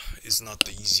Emerald is not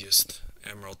the easiest.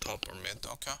 Emerald top or mid,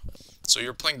 okay. So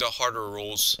you're playing the harder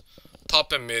roles.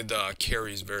 Top and mid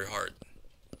carry is very hard.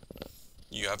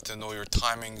 You have to know your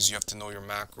timings, you have to know your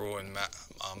macro and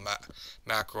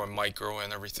macro and micro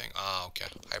and everything. Ah, okay.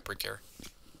 Hyper carry.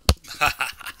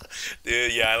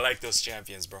 Dude, yeah, I like those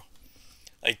champions, bro.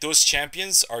 Like, those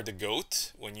champions are the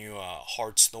GOAT when you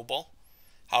hard snowball.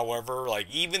 However, like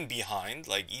even behind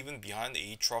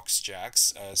Aatrox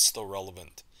Jax, still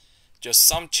relevant. Just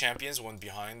some champions when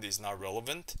behind is not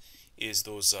relevant. Is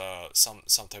those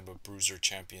some type of bruiser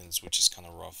champions, which is kind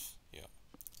of rough. Yeah.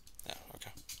 Yeah.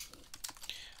 Okay.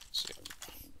 So,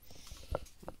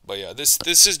 but yeah, this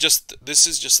is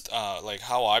just like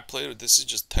how I play it. This is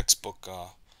just textbook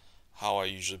how I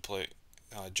usually play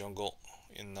jungle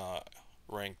in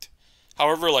ranked.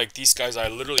 However, like these guys, I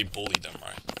literally bullied them,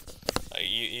 right? Like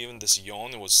even this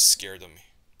Yon was scared of me.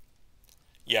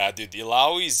 Yeah, dude,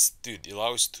 Ilaoi's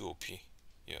too OP.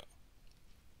 Yeah,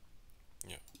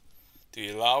 yeah.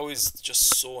 Dude, Illaoi is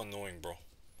just so annoying, bro.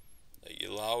 Like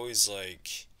Illaoi's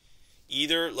like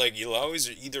Illaoi's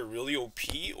either really OP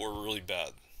or really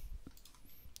bad,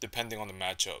 depending on the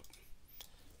matchup.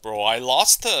 Bro, I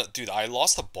lost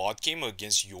the bot game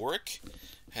against Yorick,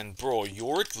 and bro,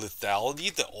 Yorick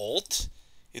lethality, the ult,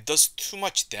 it does too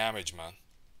much damage, man.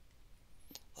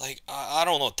 Like, I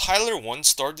don't know, Tyler 1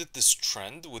 started this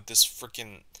trend with this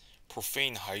freaking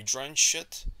profane Hydra and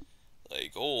shit.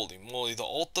 Like, holy moly, the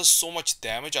ult does so much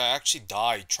damage, I actually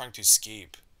died trying to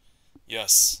escape.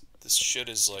 Yes, this shit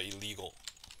is illegal.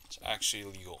 It's actually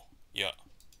illegal. Yeah.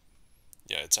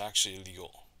 Yeah, it's actually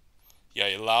illegal. Yeah,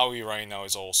 Illaoi right now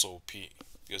is also OP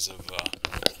because of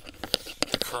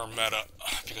the current meta.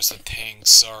 Because the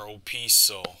tanks are OP,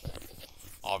 so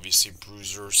obviously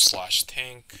bruiser slash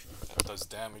tank that does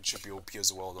damage should be OP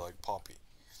as well, like Poppy.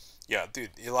 Yeah,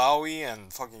 dude, Illaoi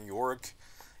and fucking Yorick,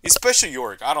 especially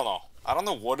Yorick. I don't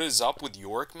know what is up with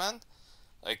Yorick, man.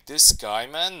 Like this guy,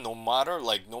 man. No matter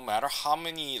how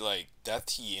many like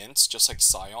death he ints, just like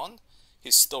Sion,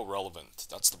 he's still relevant.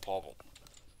 That's the problem.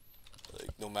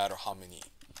 Like, no matter how many.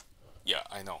 Yeah,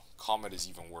 I know. Comet is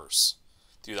even worse.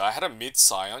 Dude, I had a mid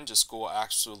Scion just go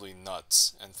absolutely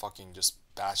nuts and fucking just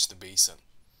bash the basin.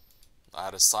 I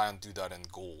had a Scion do that in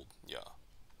gold. Yeah.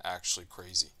 Actually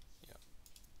crazy. Yeah.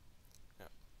 Yeah.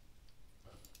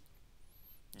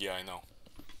 Yeah, I know.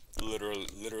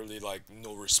 Literally like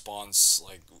no response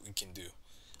like we can do.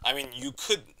 I mean, you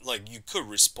could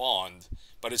respond,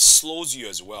 but it slows you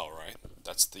as well, right?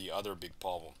 That's the other big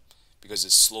problem. Because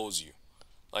it slows you.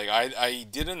 Like, I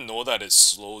didn't know that it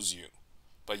slows you.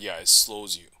 But yeah, it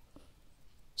slows you.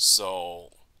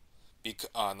 So,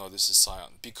 no, this is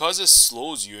Scion. Because it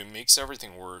slows you, it makes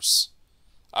everything worse.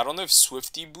 I don't know if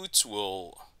Swifty Boots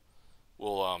will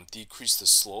decrease the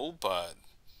slow, but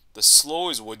the slow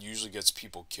is what usually gets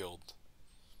people killed.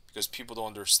 Because people don't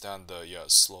understand the,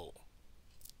 slow.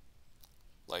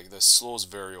 Like, the slow is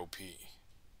very OP.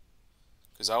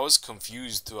 Because I was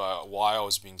confused to why I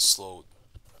was being slowed.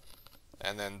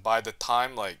 And then by the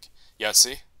time, like, yeah,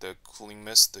 see? The cooling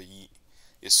mist,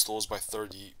 it slows by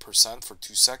 30% for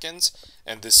 2 seconds.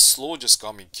 And this slow just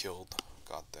got me killed.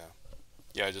 God damn.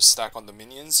 Yeah, just stack on the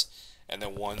minions. And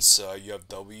then once you have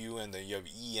W, and then you have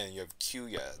E, and you have Q,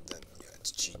 then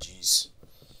it's GG's.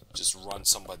 Just run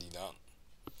somebody down.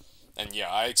 And yeah,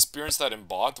 I experienced that in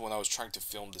bot when I was trying to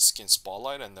film the skin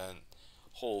spotlight, and then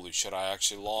holy shit, I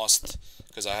actually lost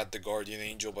because I had the Guardian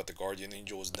Angel, but the Guardian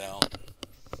Angel was down.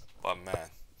 But man,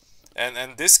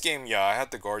 and this game, yeah, I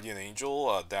had the Guardian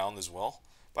Angel down as well.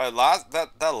 But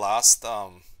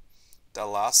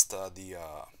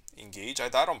engage, I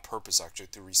died on purpose actually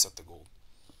to reset the gold.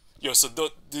 Yo, so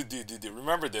dude,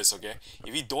 remember this, okay?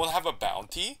 If you don't have a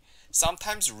bounty,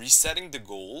 sometimes resetting the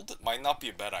gold might not be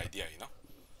a bad idea, you know?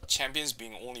 Champions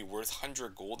being only worth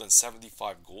 100 gold and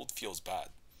 75 gold feels bad.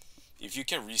 If you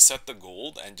can reset the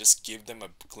gold and just give them a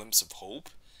glimpse of hope,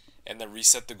 and then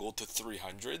reset the gold to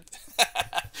 300,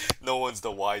 no one's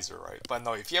the wiser, right? But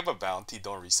no, if you have a bounty,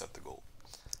 don't reset the gold.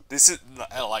 This is,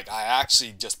 like, I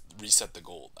actually just reset the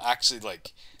gold. Actually,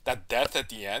 like, that death at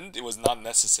the end, it was not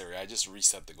necessary. I just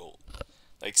reset the gold.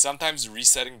 Like, sometimes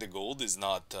resetting the gold is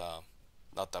not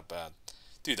that bad.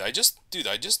 Dude, I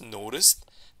just noticed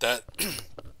that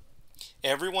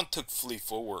everyone took Flee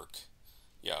Footwork.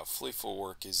 Yeah, Flee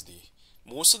Footwork is the...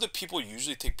 Most of the people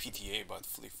usually take PTA, but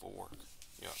Flee Footwork.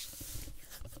 Yeah.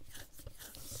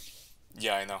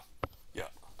 Yeah, I know. Yeah,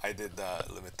 I did the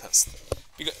limit test.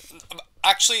 Because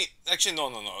actually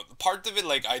no. Part of it,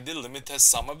 like, I did limit test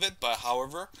some of it, but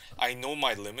however, I know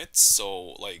my limits.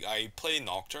 So like, I play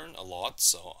Nocturne a lot,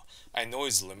 so I know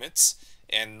his limits,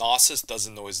 and Gnosis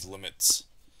doesn't know his limits.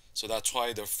 So that's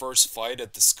why the first fight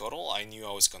at the Scuttle, I knew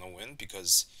I was gonna win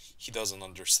because he doesn't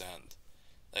understand.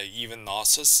 Like, even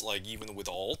Gnosis, like, even with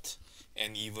ult,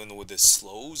 and even with his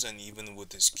slows, and even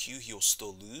with his Q, he'll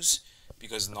still lose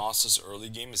because Gnosis' early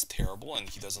game is terrible and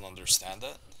he doesn't understand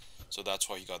that. So that's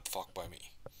why he got fucked by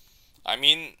me. I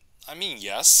mean,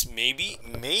 yes,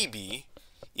 maybe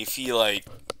if he like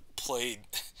played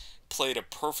played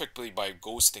it perfectly by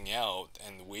ghosting out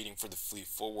and waiting for the fleet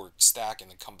forward stack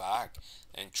and then come back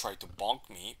and try to bonk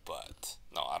me, but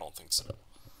no, I don't think so.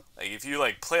 Like, if you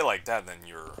like play like that, then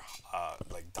you're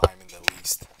like diamond at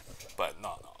least. But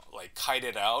no, like kite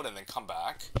it out and then come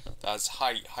back. That's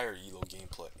higher elo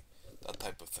gameplay, that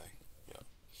type of thing.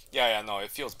 Yeah. No,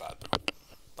 it feels bad, bro.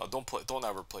 No, don't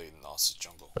ever play Nasus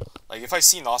jungle. Like, if I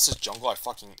see Nasus jungle, I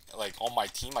fucking, like, on my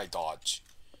team, I dodge.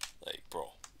 Like, bro,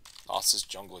 Nasus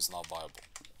jungle is not viable.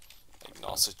 Like,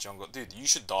 Nasus jungle, dude, you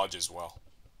should dodge as well.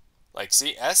 Like,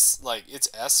 see, like, it's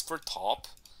S for top,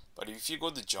 but if you go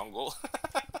to jungle,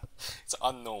 it's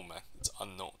unknown, man. It's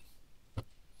unknown.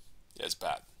 Yeah, it's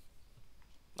bad.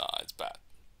 Nah, it's bad.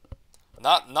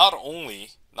 Not only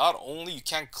you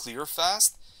can't clear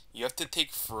fast, you have to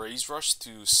take phrase rush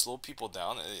to slow people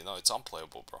down. You know, it's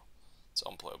unplayable, bro. It's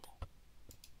unplayable.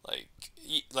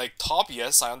 Like top,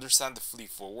 yes, I understand the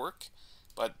fleet footwork,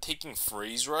 but taking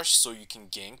phrase rush so you can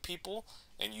gank people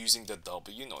and using the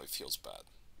W, you know, it feels bad.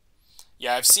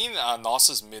 Yeah, I've seen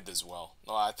Nasus mid as well.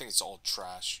 No, I think it's all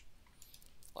trash.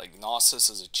 Like, Nasus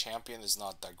as a champion is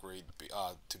not that great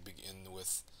to begin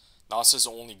with. Nasus is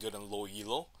only good in low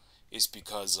elo is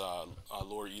because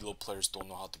lower elo players don't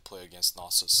know how to play against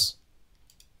Nasus.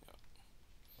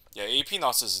 Yeah, AP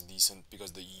Nasus is decent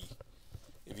because the E.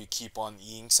 If you keep on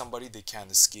Eing somebody, they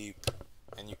can't escape,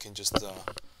 and you can just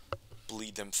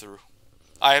bleed them through.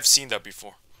 I have seen that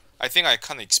before. I think I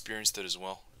kind of experienced it as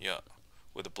well. Yeah,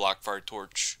 with a Blackfire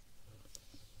Torch,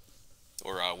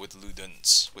 or with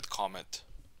Ludens, with Comet.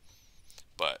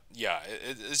 But yeah,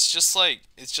 it's just like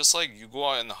you go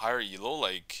out in the higher elo.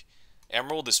 Like,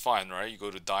 Emerald is fine, right? You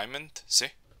go to Diamond.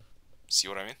 See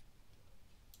what I mean?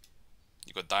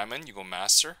 You go Diamond, you go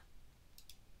Master,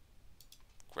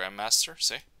 Grandmaster.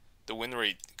 See, the win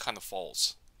rate kind of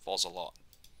falls a lot,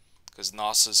 because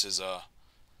Nasus is a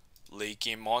late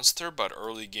game monster, but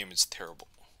early game is terrible.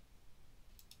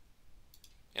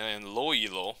 And in low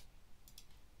elo,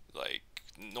 like,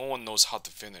 no one knows how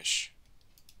to finish.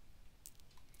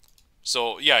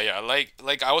 So yeah,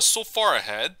 like I was so far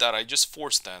ahead that I just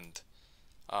forced end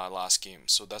last game.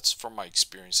 So that's from my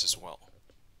experience as well.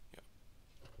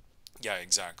 Yeah,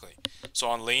 exactly. So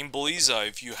on lane bullies,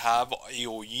 if you have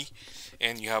AoE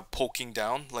and you have poking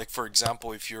down, like for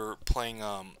example, if you're playing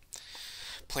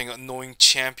annoying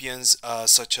champions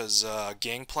such as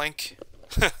Gangplank,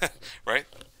 right?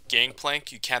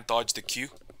 Gangplank, you can't dodge the Q.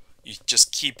 You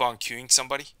just keep on queuing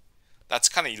somebody. That's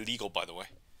kind of illegal, by the way.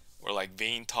 Or like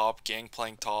Vayne top,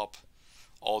 Gangplank top,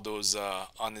 all those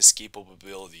unescapable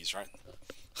abilities, right?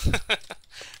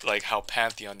 Like how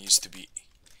Pantheon used to be.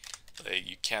 Like,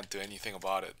 you can't do anything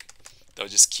about it. They'll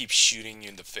just keep shooting you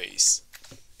in the face,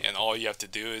 and all you have to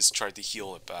do is try to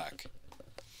heal it back.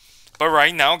 But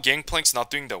right now, Gangplank's not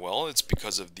doing that well. It's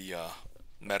because of the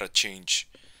meta change.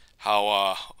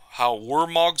 How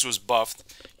Wormogs was buffed.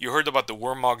 You heard about the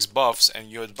Wormogs buffs, and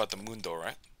you heard about the Mundo,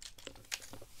 right?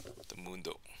 The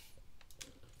Mundo.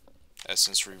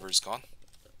 Essence Reaver is gone.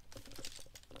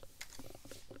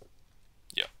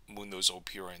 Yeah, Mundo's OP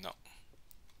right now.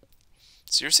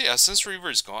 Seriously, Essence Reaver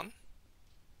is gone?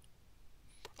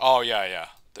 Oh, yeah.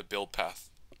 The build path.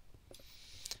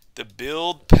 The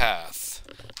build path.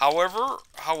 However,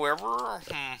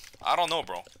 I don't know,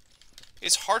 bro.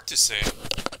 It's hard to say.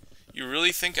 You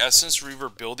really think Essence Reaver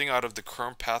building out of the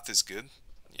current path is good?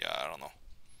 Yeah, I don't know.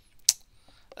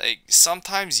 Like,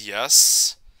 sometimes,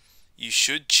 yes, you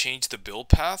should change the build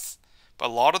path, but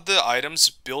a lot of the items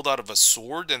build out of a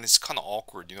sword, and it's kind of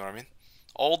awkward, you know what I mean?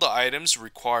 All the items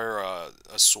require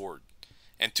a sword,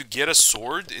 and to get a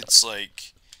sword, it's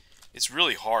like, it's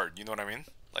really hard, you know what I mean?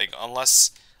 Like,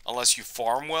 unless you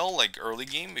farm well, like early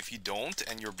game, if you don't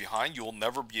and you're behind, you'll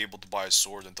never be able to buy a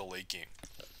sword until late game.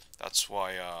 That's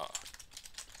why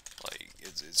like,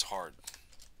 it's hard.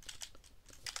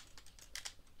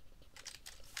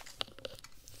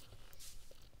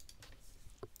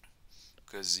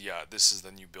 Because yeah, this is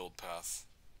the new build path.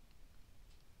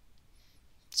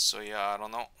 So yeah, I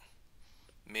don't know.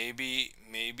 Maybe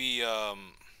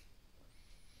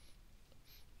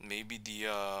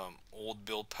the old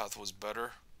build path was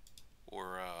better,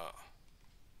 or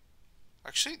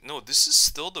actually no, this is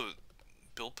still the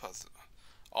build path.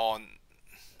 On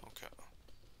okay,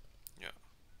 yeah.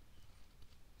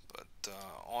 But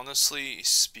honestly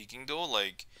speaking, though,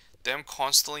 like them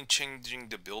constantly changing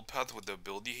the build path with the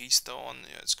ability haste on,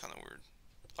 yeah, it's kind of weird.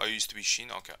 Oh, it used to be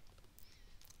Sheen. Okay.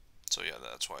 So yeah,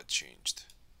 that's why it changed.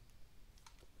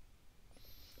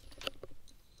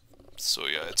 So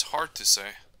yeah, it's hard to say.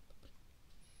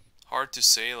 Hard to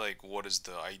say, like, what is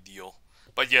the ideal.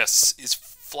 But yes, it's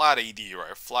flat AD,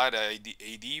 right? Flat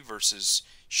AD versus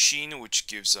Sheen, which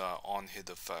gives on-hit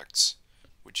effects,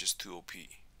 which is 2 OP.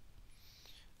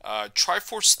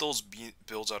 Triforce still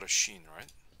builds out of Sheen,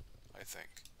 right? I think.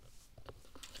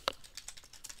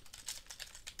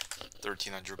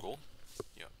 1300 gold.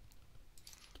 Yeah.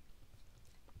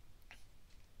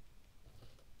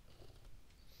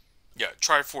 Yeah,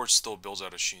 Triforce still builds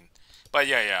out of Sheen. But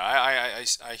yeah,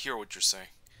 I hear what you're saying.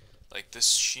 Like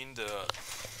this Sheen, the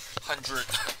 100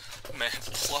 man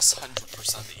plus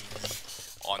 100% AD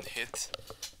on hit.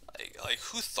 Like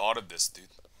who thought of this, dude?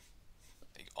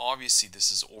 Like obviously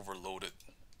this is overloaded.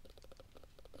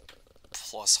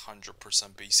 Plus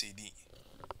 100% base AD.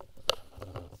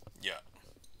 Yeah.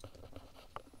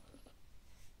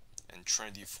 And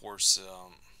Trinity Force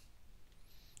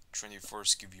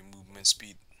give you movement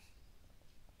speed.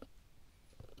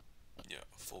 Yeah,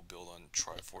 full build on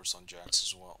Triforce on Jax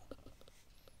as well.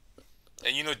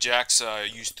 And you know Jax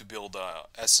used to build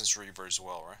Essence Reaver as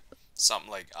well, right? Something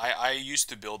like I used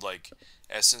to build like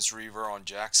Essence Reaver on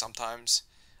Jax sometimes.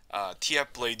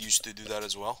 TF Blade used to do that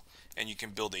as well, and you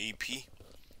can build AP.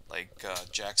 Like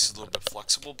Jax is a little bit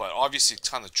flexible, but obviously it's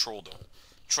kind of troll though.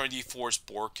 Trinity Force,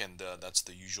 Bork, and that's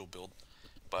the usual build.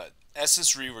 But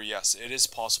Essence Reaver, yes, it is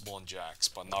possible on Jax,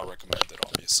 but not recommended,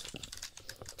 obviously.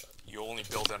 You only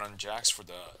build it on Jax for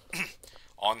the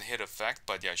on-hit effect,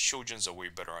 but yeah, Shojin's a way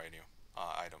better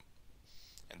item.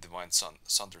 And Divine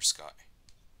Sunder Sky.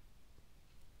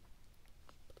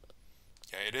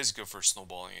 Yeah, it is good for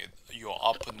snowballing. You'll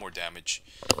output more damage.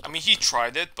 I mean, he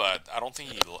tried it, but I don't think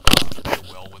he did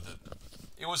well with it.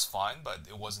 It was fine, but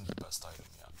it wasn't the best item,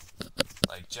 yeah.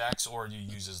 Like, Jax already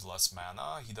uses less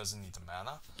mana. He doesn't need the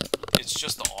mana. It's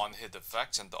just the on-hit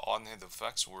effects, and the on-hit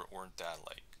effects weren't that,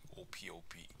 like, OP.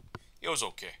 It was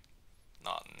okay.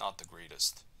 Not the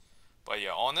greatest. But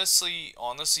yeah, honestly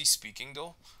speaking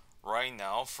though, right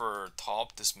now for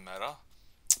top this meta,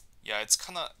 yeah, it's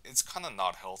kind of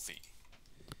not healthy.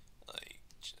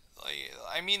 Like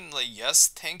I mean, like, yes,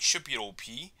 tanks should be OP,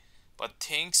 but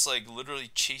tanks like literally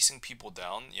chasing people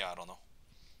down, yeah, I don't know.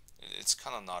 It's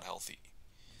kind of not healthy.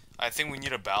 I think we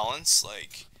need a balance.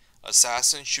 Like,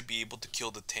 assassins should be able to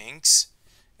kill the tanks,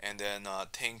 and then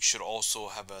tanks should also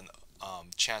have an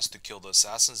chance to kill the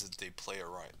assassins if they play it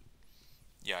right.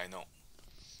 Yeah, I know.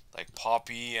 Like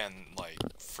Poppy and like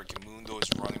freaking Mundo is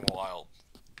running wild,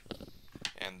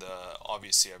 and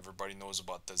obviously everybody knows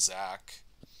about the Zac.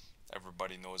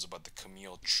 Everybody knows about the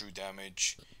Camille true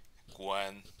damage.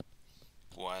 Gwen,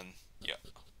 yeah.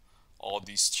 All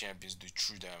these champions do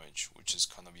true damage, which is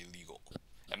kind of illegal.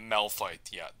 And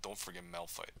Malphite, yeah, don't forget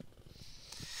Malphite.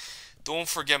 Don't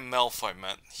forget Malphite,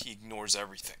 man. He ignores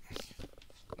everything.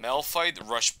 Malphite,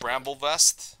 rush Bramble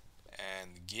Vest,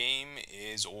 and game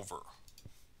is over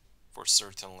for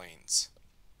certain lanes.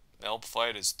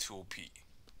 Malphite is 2 OP. He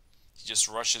just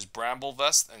rushes Bramble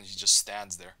Vest and he just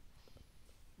stands there.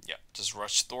 Yeah, just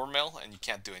rush Thormail and you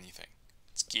can't do anything.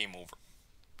 It's game over.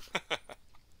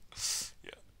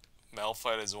 Yeah,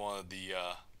 Malphite is one of the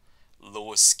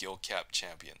lowest skill cap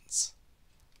champions.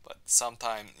 But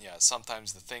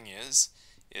sometimes the thing is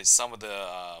some of the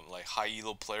like high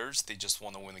elo players, they just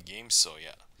want to win a game. So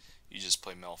yeah, you just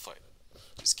play Malphite.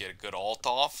 Just get a good ult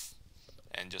off,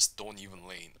 and just don't even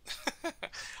lane.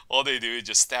 All they do is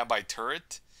just stand by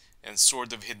turret and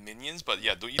sort of hit minions. But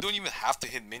yeah, you don't even have to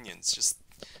hit minions.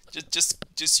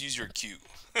 Just use your Q.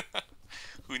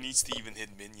 Who needs to even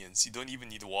hit minions? You don't even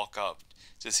need to walk up.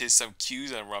 Just hit some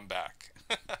Qs and run back.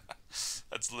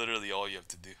 That's literally all you have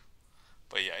to do.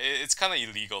 But yeah, it's kind of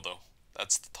illegal though.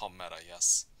 That's the top meta,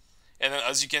 yes. And then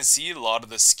as you can see, a lot of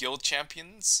the skilled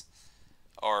champions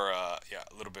are yeah,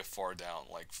 a little bit far down.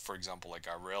 Like for example, like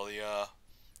Aurelia,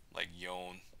 like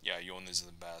Yone. Yeah, Yone is in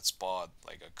a bad spot.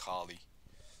 Like Akali.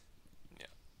 Yeah,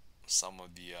 some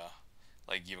of the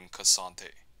like even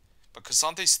Cassante. But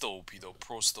Cassante's still OP though.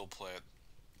 Pros still play it.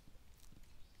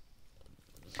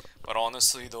 But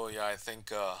honestly though, yeah, I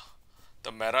think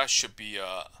the meta should be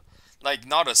like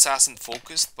not assassin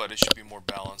focused, but it should be more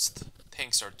balanced.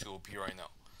 Tanks are too OP right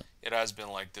now. It has been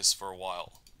like this for a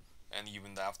while. And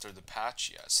even after the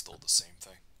patch, yeah, it's still the same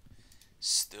thing.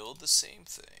 Still the same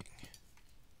thing.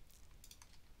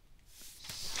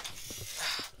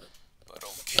 But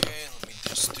okay, let me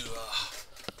just do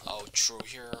a outro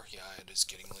here. Yeah, it is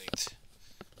getting late.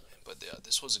 But yeah,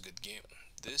 this was a good game.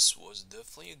 This was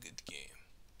definitely a good game.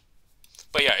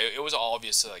 But yeah, it was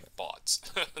obviously like bots.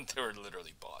 They were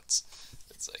literally bots.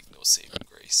 It's like no saving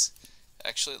grace.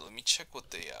 Actually, let me check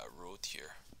what they wrote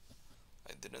here.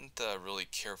 I didn't really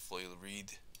carefully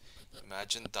read.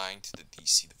 Imagine dying to the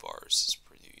DC Devars. It's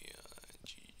pretty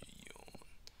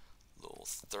low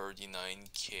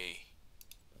 39k.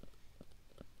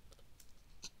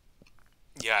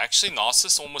 Yeah, actually,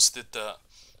 Gnosis almost did the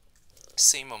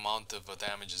same amount of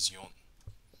damage as Yon.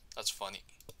 That's funny.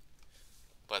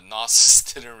 But Gnosis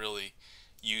didn't really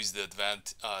use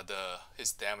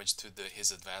his damage to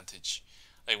his advantage.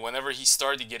 Like whenever he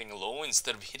started getting low,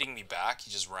 instead of hitting me back,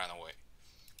 he just ran away.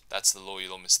 That's the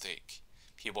low mistake.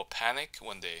 People panic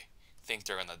when they think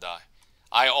they're gonna die.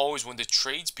 I always win the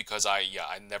trades because I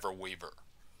never waver.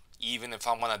 Even if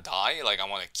I'm gonna die, like I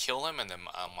wanna kill him and then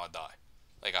I'm gonna die.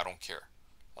 Like I don't care.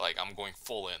 Like I'm going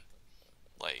full in.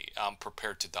 Like I'm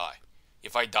prepared to die.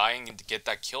 If I die and get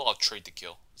that kill, I'll trade the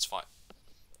kill. It's fine.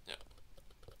 Yeah.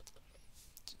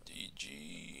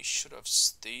 DG should have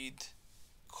stayed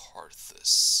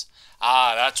Karthus.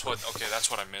 Ah, that's what. Okay,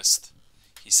 that's what I missed.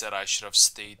 He said I should have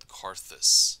stayed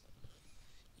Karthus.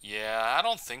 Yeah, I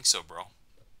don't think so, bro.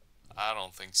 I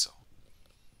don't think so.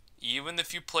 Even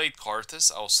if you played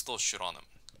Karthus, I'll still shit on him.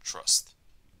 Trust.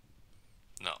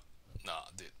 No. Nah,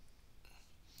 dude.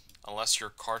 Unless your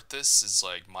Karthus is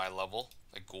like my level,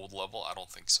 like gold level, I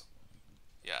don't think so.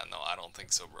 Yeah, no, I don't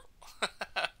think so, bro.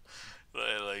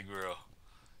 like, bro.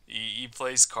 He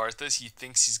plays Karthus, he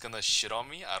thinks he's gonna shit on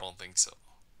me? I don't think so.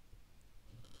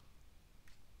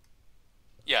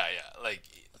 Yeah, yeah, like,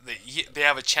 they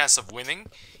have a chance of winning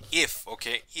if,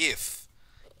 okay, if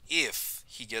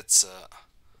he gets a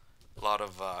lot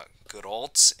of good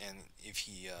ults, and if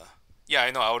he, yeah, I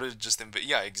know, I would have just invade,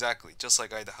 yeah, exactly, just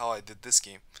like how I did this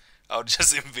game. I would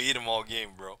just invade him all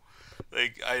game, bro.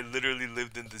 Like, I literally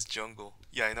lived in this jungle.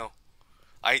 Yeah, I know.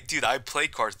 Dude, I play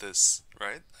Karthus,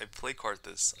 right? I play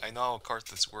Karthus. I know how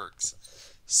Karthus works.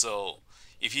 So,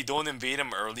 if you don't invade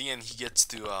him early and he gets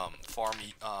to farm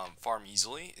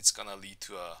easily, it's gonna lead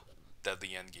to a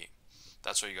deadly end game.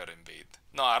 That's why you gotta invade.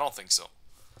 No, I don't think so.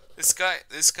 This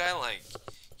guy, like,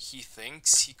 he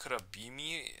thinks he could have beat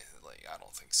me. Like, I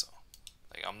don't think so.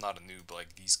 Like, I'm not a noob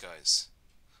like these guys.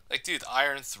 Like, dude,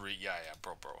 Iron 3, yeah,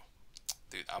 bro.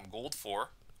 Dude, I'm gold 4,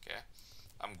 okay?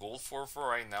 I'm gold 4 for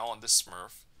right now on this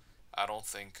Smurf. I don't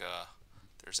think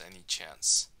there's any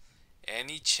chance.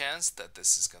 Any chance that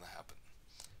this is gonna happen.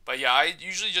 But yeah, I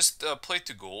usually just play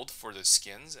to gold for the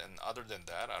skins, and other than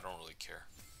that, I don't really care.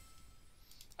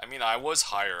 I mean, I was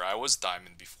higher. I was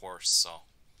diamond before, so...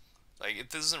 Like, it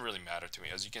doesn't really matter to me.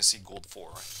 As you can see, gold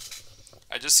 4, right?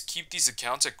 I just keep these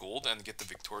accounts at gold and get the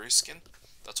Victorious skin.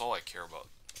 That's all I care about.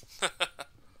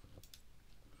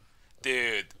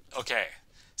 Dude, okay.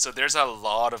 So there's a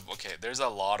lot of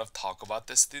talk about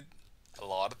this, dude. A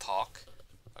lot of talk.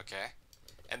 Okay?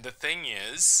 And the thing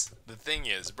is,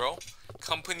 bro,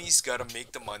 companies gotta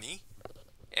make the money,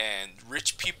 and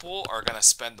rich people are gonna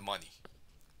spend the money.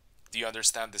 Do you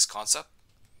understand this concept?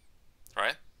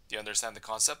 Right? Do you understand the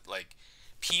concept? Like,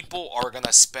 people are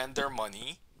gonna spend their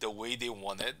money the way they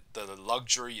want it, the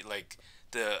luxury, like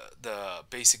the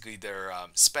basically their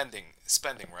spending,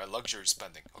 right? Luxury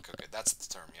spending. Okay, that's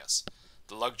the term. Yes,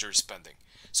 the luxury spending.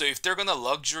 So if they're gonna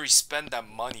luxury spend that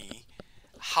money,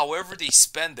 however they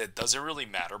spend it doesn't really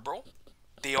matter, bro.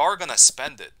 They are gonna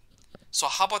spend it. So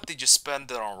how about they just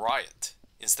spend it on Riot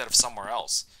instead of somewhere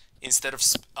else? Instead of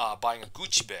buying a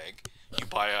Gucci bag, you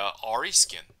buy a Ari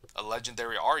skin, a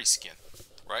legendary Ari skin,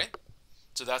 right?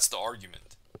 So that's the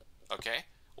argument, okay?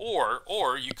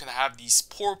 Or you can have these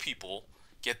poor people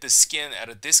get the skin at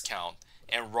a discount,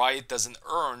 and Riot doesn't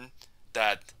earn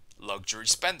that luxury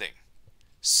spending.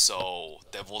 So,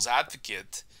 devil's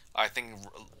advocate, I think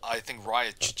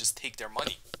Riot should just take their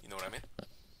money. You know what I mean?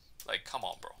 Like, come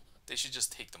on, bro. They should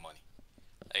just take the money.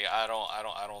 Like, I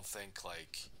don't think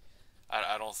like.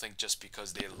 I don't think just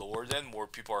because they lower them, more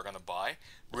people are gonna buy.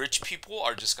 Rich people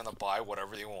are just gonna buy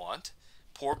whatever they want.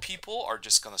 Poor people are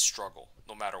just gonna struggle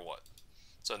no matter what.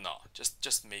 So no,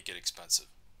 just make it expensive.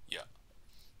 Yeah,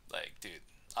 like, dude,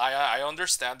 I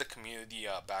understand the community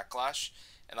backlash,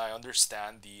 and I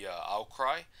understand the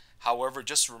outcry. However,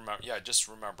 just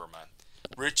remember, man,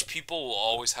 rich people will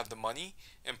always have the money,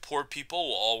 and poor people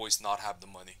will always not have the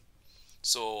money.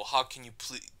 So how can you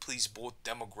please both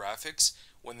demographics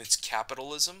when it's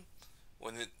capitalism?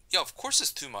 Yeah, of course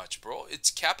it's too much, bro.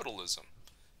 It's capitalism.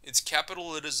 It's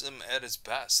capitalism at its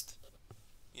best.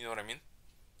 You know what I mean?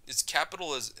 It's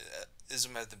capitalism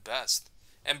at the best.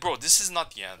 And bro, this is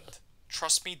not the end.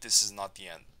 Trust me, this is not the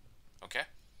end. Okay?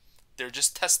 They're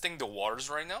just testing the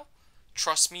waters right now.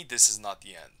 Trust me, this is not the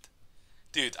end.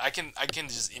 Dude, I can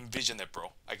just envision it,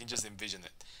 bro. I can just envision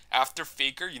it. After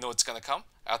Faker, you know what's gonna come?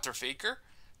 After Faker,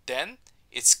 then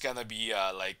it's gonna be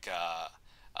like a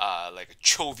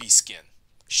Chovy skin,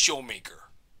 Showmaker.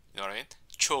 You know what I mean?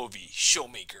 Chovy,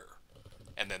 Showmaker,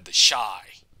 and then the Shy.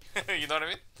 You know what I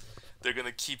mean? They're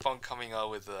gonna keep on coming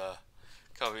out with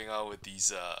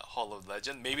these Hall of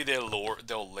Legend. Maybe they'll lower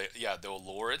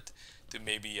it to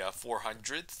maybe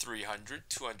 400, 300,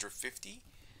 250.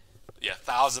 Yeah,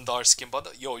 $1,000 skin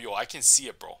bundle. Yo, I can see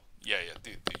it, bro. Yeah,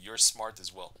 dude, you're smart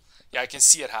as well. Yeah, I can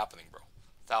see it happening, bro.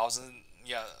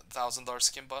 $1,000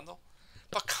 skin bundle.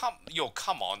 But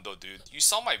come on though, dude. You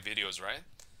saw my videos, right?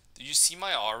 Did you see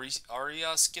my Ari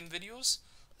skin videos?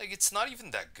 Like, it's not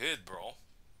even that good, bro.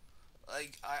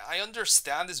 Like, I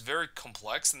understand it's very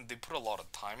complex and they put a lot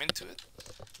of time into it.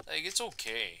 Like, it's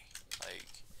okay. Like,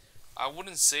 I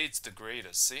wouldn't say it's the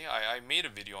greatest. See, I made a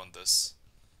video on this.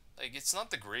 Like, it's not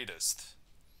the greatest.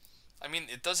 I mean,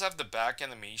 it does have the back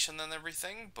animation and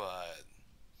everything, but...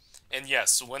 And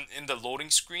yes, when in the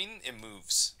loading screen, it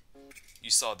moves.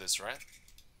 You saw this, right?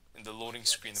 In the loading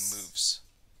screen, it moves.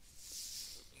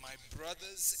 My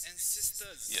brothers and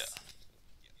sisters.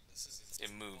 Yeah.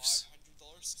 It moves.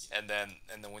 And then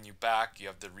when you back, you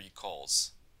have the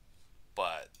recalls.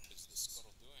 But...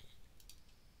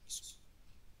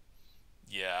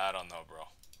 Yeah, I don't know, bro.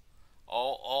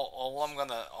 All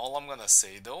I'm gonna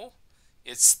say though,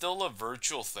 it's still a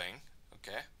virtual thing,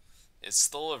 okay? It's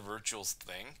still a virtual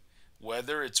thing.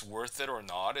 Whether it's worth it or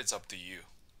not, it's up to you.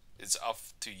 It's up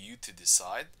to you to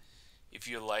decide. If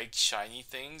you like shiny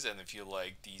things and if you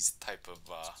like these type of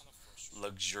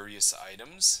luxurious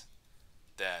items,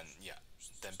 then yeah,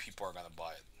 then people are gonna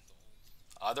buy it.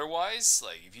 Otherwise,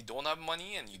 like if you don't have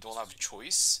money and you don't have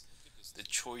choice, the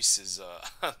choice is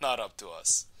not up to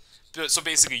us. So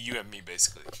basically, you and me,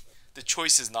 basically, the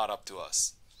choice is not up to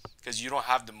us because you don't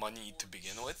have the money to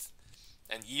begin with,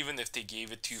 and even if they gave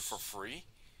it to you for free,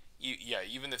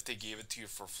 even if they gave it to you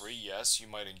for free, yes, you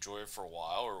might enjoy it for a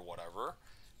while or whatever,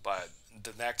 but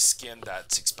the next skin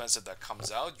that's expensive that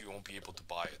comes out, you won't be able to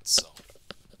buy it. So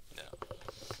yeah,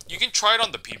 you can try it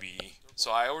on the PBE.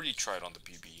 So I already tried on the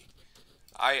PBE.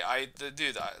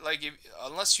 Dude, like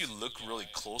unless you look really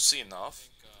closely enough,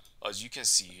 as you can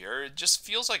see here, it just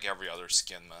feels like every other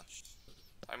skin, man.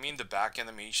 I mean, the back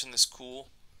animation is cool,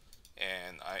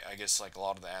 and I guess like a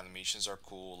lot of the animations are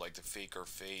cool, like the faker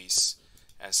face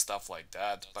and stuff like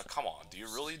that. But come on, do you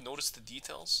really notice the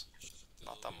details?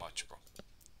 Not that much, bro.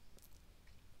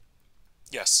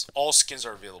 Yes, all skins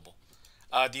are available.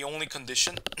 The only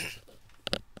condition,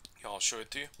 I'll show it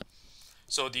to you.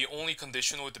 So the only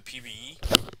condition with the PBE,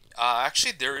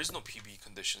 actually there is no PBE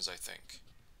conditions, I think.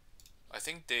 I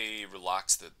think they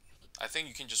relaxed it. I think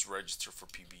you can just register for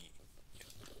PBE. Yeah.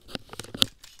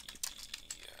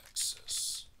 PBE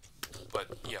access.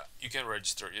 But yeah, you can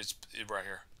register. It's right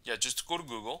here. Yeah, just go to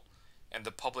Google and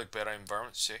the public beta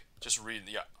environment. See, just read.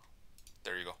 Yeah,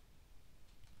 there you go.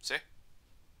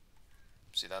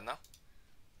 See that now?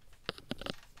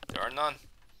 There are none.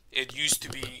 It used to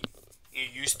be.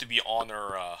 It used to be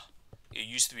Honor. It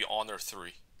used to be Honor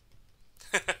 3.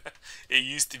 It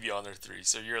used to be Honor 3,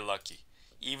 so you're lucky.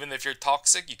 Even if you're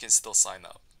toxic, you can still sign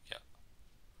up. Yeah.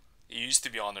 It used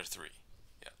to be Honor 3.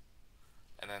 Yeah.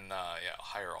 And then, yeah,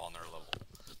 higher Honor level.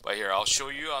 But here, I'll show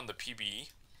you on the PBE.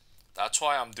 That's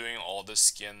why I'm doing all the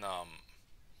skin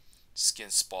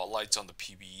spotlights on the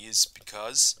PBE, is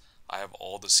because I have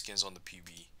all the skins on the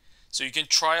PBE. So you can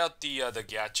try out the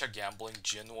Gacha Gambling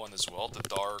Jin one as well, the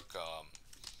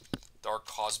Dark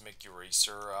Cosmic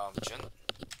Eraser Jin.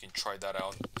 You can try that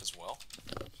out as well,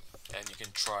 and you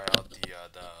can try out the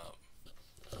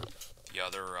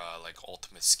other like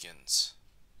ultimate skins.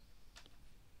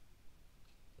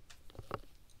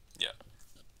 Yeah,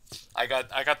 I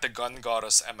got the Gun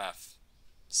Goddess MF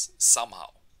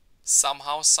somehow,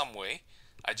 some way.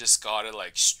 I just got it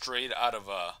like straight out of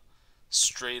a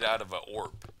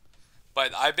orb.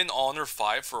 But I've been Honor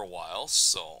 5 for a while,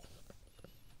 so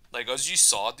like as you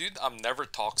saw, dude, I'm never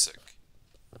toxic.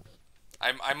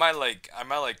 I might like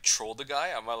troll the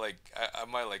guy. I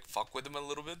might like fuck with him a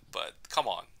little bit, but come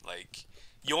on, like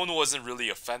Yon wasn't really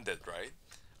offended, right?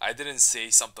 I didn't say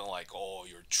something like, "Oh,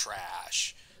 you're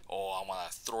trash." "Oh, I'm gonna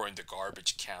throw in the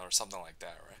garbage can" or something like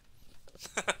that, right?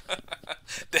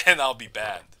 Then I'll be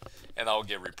banned and I'll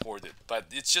get reported. But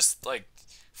it's just like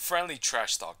friendly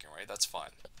trash talking, right? That's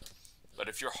fine. But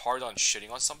if you're hard on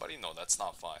shitting on somebody, no, that's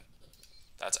not fine.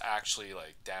 That's actually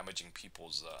like damaging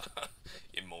people's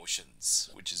emotions,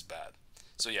 which is bad.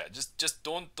 So yeah, just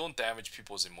don't damage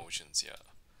people's emotions. Yeah.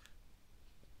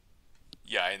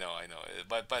 Yeah, I know.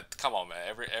 But come on, man.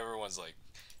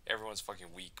 Everyone's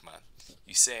fucking weak, man.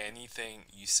 You say anything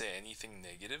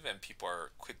negative, and people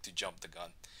are quick to jump the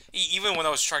gun. Even when I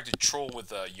was trying to troll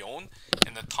with Yon,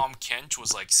 and the Tom Kench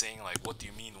was like saying like, "What do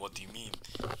you mean? What do you mean?"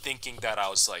 Thinking that I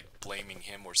was like blaming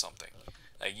him or something.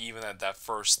 Like even at that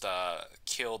first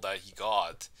kill that he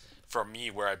got from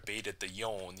me, where I baited the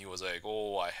Yon, he was like,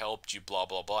 "Oh, I helped you, blah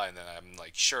blah blah," and then I'm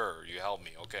like, "Sure, you helped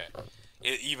me, okay."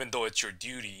 Even though it's your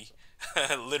duty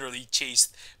literally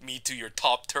chased me to your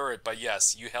top turret, but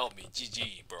yes, you helped me.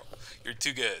 GG, bro. You're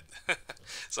too good.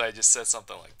 So I just said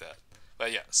something like that.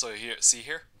 But yeah, so here, see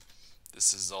here?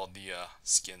 This is all the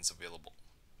skins available.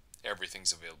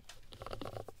 Everything's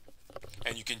available.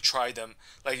 And you can try them.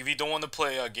 Like, if you don't want to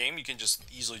play a game, you can just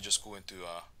easily just go into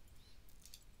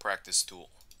practice tool.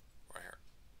 Right here.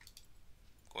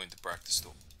 Go into practice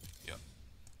tool. Yeah.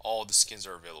 All the skins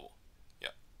are available. Yeah.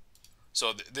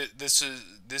 So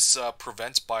this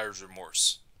prevents buyer's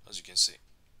remorse, as you can see.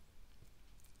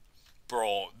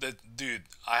 Bro, dude,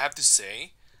 I have to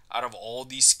say, out of all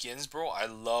these skins, bro, I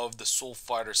love the Soul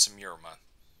Fighter Samir, man.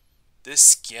 This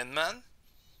skin, man,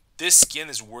 this skin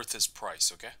is worth its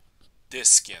price, okay? This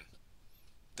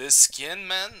skin,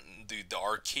 man, dude, the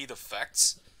arcade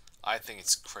effects, I think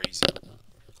it's crazy.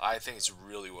 I think it's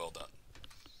really well done.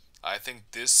 I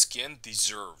think this skin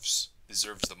deserves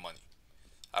the money.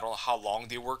 I don't know how long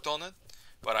they worked on it,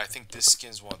 but I think this skin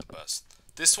is one of the best.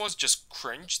 This one's just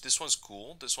cringe. This one's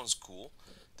cool. This one's cool.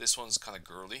 This one's kind of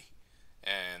girly,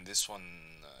 and this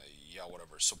one, yeah,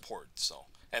 whatever, support. So,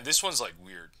 and this one's like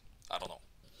weird. I don't know.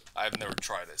 I've never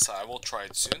tried it, so I will try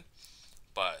it soon.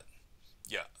 But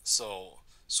yeah, so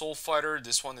Soul Fighter,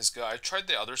 this one is good. I tried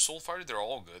the other Soul Fighter. They're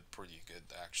all good, pretty good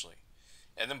actually.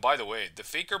 And then, by the way, the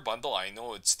Faker bundle, I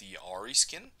know it's the Ari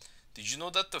skin. Did you know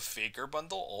that the Faker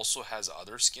bundle also has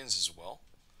other skins as well?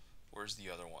 Where's the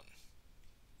other one?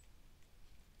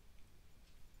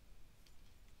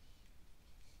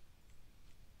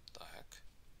 The heck?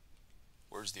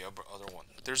 Where's the other one?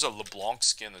 There's a LeBlanc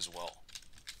skin as well.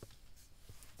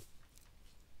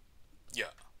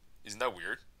 Yeah. Isn't that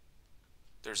weird?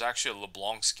 There's actually a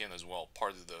LeBlanc skin as well,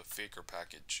 part of the Faker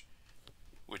package,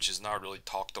 which is not really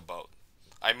talked about.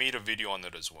 I made a video on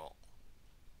it as well.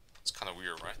 It's kind of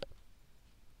weird, right?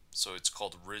 So it's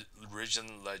called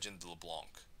Risen Legend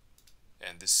LeBlanc,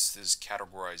 and this is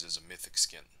categorized as a mythic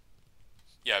skin.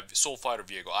 Yeah, Soul Fighter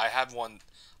Viego. I have one.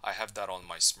 I have that on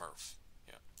my Smurf.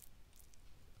 Yeah.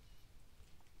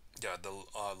 Yeah, the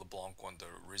LeBlanc one, the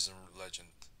Risen Legend.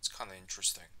 It's kind of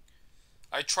interesting.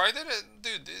 I tried it, and,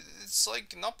 dude. It's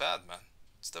like not bad, man.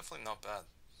 It's definitely not bad.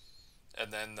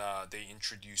 And then they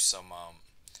introduced some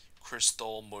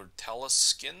Crystal Mortalis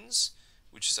skins,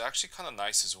 which is actually kind of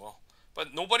nice as well.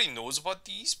 But nobody knows about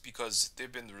these because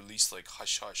they've been released like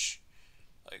hush hush,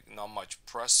 like not much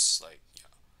press. Like, yeah,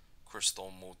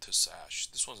 Crystal Mortis Ash.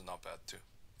 This one's not bad too,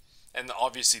 and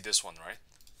obviously this one, right?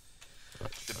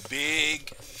 The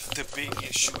big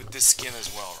issue with this skin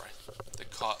as well, right? The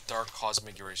Dark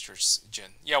Cosmic Eraser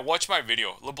Jin. Yeah, watch my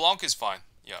video. LeBlanc is fine.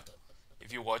 Yeah,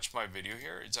 if you watch my video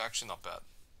here, it's actually not bad.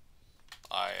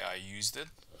 I used it,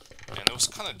 and it was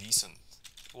kind of decent.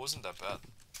 It wasn't that bad.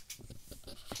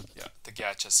 Yeah, the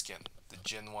gacha skin. The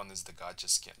Jin one is the gacha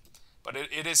skin. But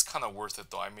it is kind of worth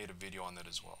it though. I made a video on it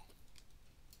as well.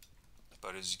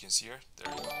 But as you can see here,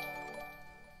 there you go.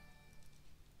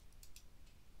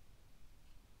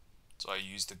 So I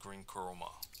used the green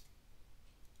Kuroma.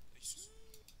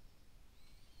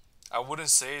 I wouldn't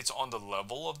say it's on the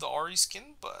level of the Ari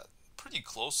skin, but pretty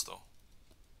close though.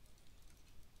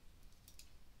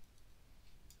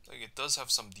 Like, it does have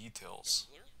some details.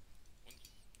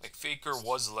 Like, Faker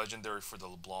was legendary for the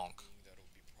LeBlanc.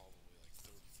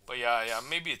 But yeah,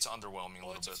 maybe it's underwhelming a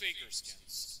little bit.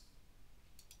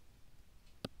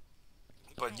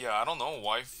 But yeah, I don't know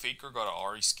why Faker got an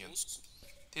Ari skin.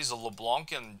 These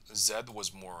LeBlanc and Zed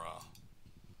was more,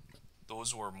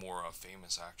 those were more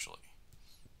famous actually.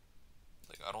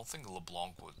 Like, I don't think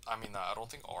LeBlanc would, I mean, I don't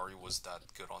think Ari was that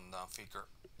good on Faker.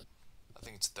 I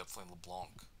think it's definitely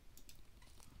LeBlanc.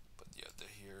 But yeah,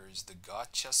 here is the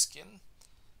gacha skin.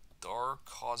 Dark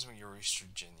Cosmic Eraser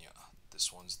Jinya.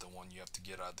 This one's the one you have to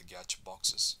get out of the gacha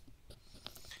boxes.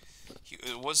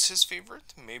 It was his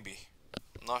favorite? Maybe.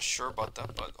 I'm not sure about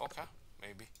that, but okay.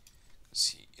 Maybe.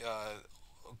 See,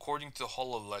 according to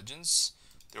Hall of Legends,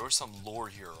 there was some lore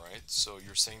here, right? So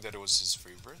you're saying that it was his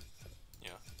favorite?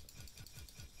 Yeah.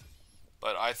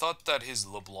 But I thought that his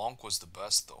LeBlanc was the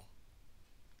best, though.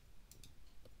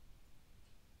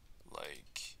 Like,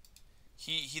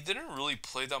 he didn't really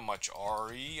play that much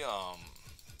Ari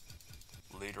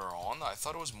later on. I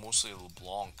thought it was mostly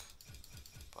LeBlanc.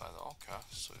 But okay,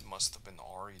 so it must have been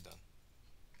Ari then.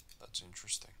 That's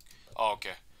interesting. Oh,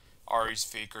 okay. Ari's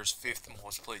Faker's 5th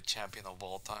most played champion of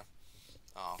all time.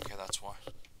 Oh, okay, that's why.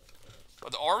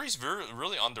 But Ari's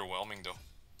really underwhelming though.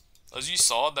 As you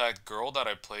saw, that girl that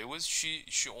I play with, she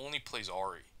only plays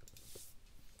Ari.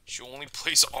 She only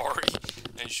plays Ari,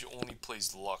 and she only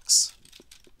plays Lux.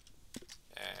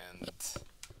 And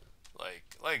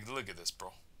like, look at this,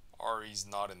 bro. Ari's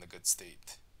not in a good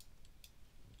state.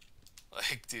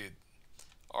 Like, dude,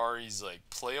 Ari's like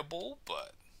playable,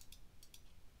 but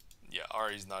yeah,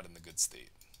 Ari's not in a good state.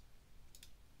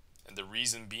 And the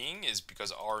reason being is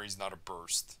because Ari's not a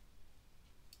burst.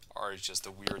 Ari's just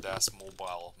a weird ass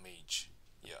mobile mage.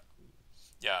 Yeah.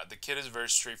 Yeah, the kit is very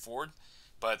straightforward,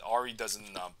 but Ari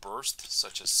doesn't burst,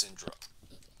 such as Syndra.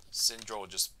 Syndra will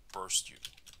just burst you.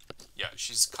 Yeah,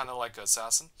 she's kind of like an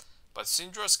assassin, but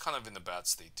Syndra's kind of in a bad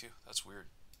state too. That's weird.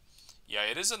 Yeah,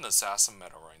 it is an assassin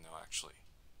meta right now, actually.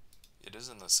 It is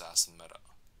an assassin meta.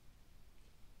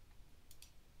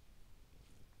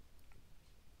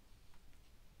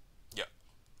 Yeah,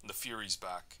 the Fury's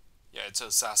back. Yeah, it's an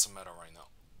assassin meta right now.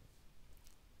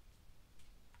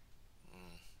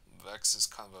 Vex is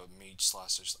kind of a mage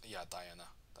slasher. Yeah, Diana.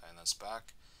 Diana's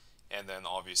back. And then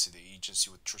obviously the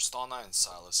agency with Tristana, and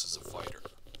Silas is a fighter.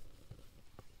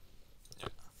 Yeah.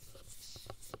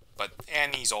 But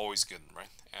Annie's always good, right?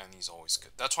 Annie's always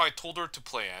good. That's why I told her to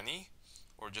play Annie.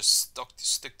 Or just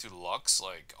stick to Lux.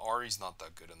 Like, Ari's not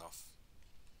that good enough.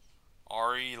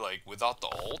 Ari, like, without the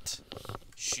ult,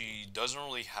 she doesn't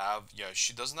really have... Yeah,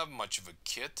 she doesn't have much of a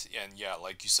kit. And yeah,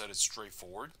 like you said, it's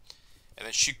straightforward. And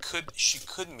then she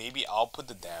could maybe output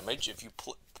the damage if you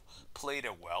played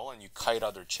it well and you kite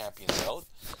other champions out.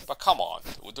 But come on,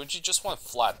 don't you just want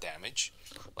flat damage?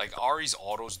 Like, Ari's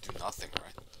autos do nothing,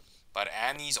 right? But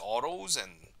Annie's autos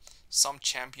and some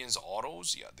champions'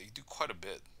 autos, yeah, they do quite a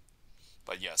bit.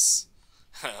 But yes,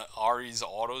 Ari's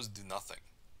autos do nothing.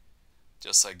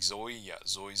 Just like Zoe, yeah,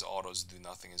 Zoe's autos do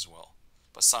nothing as well.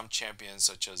 But some champions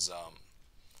such as the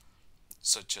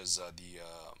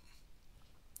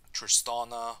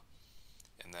Tristana,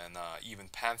 and then even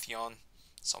Pantheon,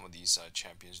 some of these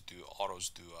champions autos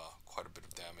do quite a bit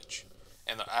of damage.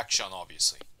 And Action,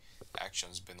 obviously.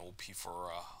 Action's been OP for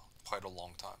quite a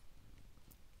long time.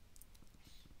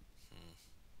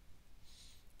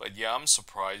 But yeah, I'm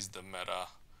surprised the meta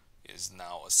is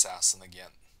now Assassin again.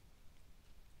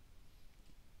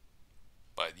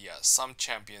 But yeah, some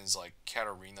champions like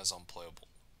Katarina's unplayable.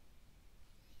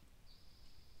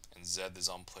 And Zed is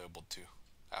unplayable too,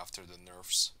 after the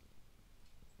nerfs.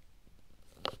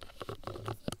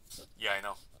 Yeah, I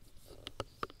know.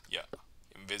 Yeah.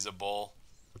 Invisible,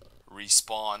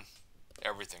 respawn,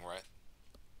 everything, right?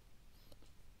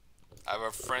 I have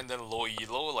a friend in low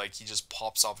elo, like he just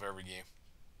pops off every game.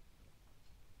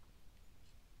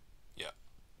 Yeah.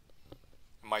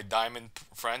 My diamond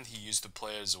friend, he used to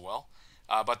play as well.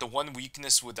 But the one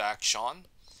weakness with Action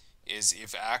is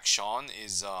if Action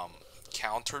is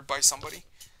countered by somebody,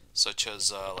 such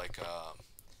as like a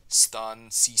stun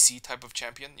CC type of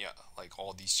champion, yeah, like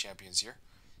all these champions here.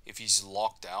 If he's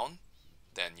locked down,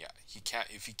 then yeah, he can't.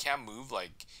 If he can't move,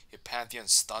 like if Pantheon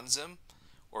stuns him,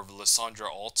 or if Lissandra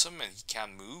ults him and he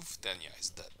can't move, then yeah, he's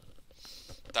dead.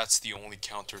 That's the only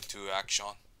counter to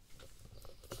Action.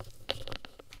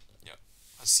 Yeah,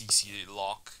 a CC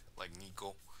lock like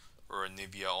Nico or a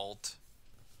Nivea ult.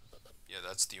 Yeah,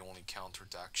 that's the only counter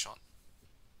to Action.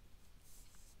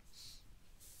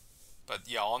 But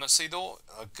yeah, honestly though,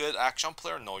 a good Action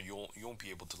player, no, you won't be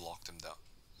able to lock them down.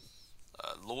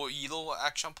 Low elo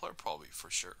Action player, probably for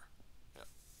sure. Yeah.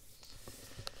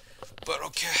 But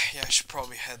okay, yeah, I should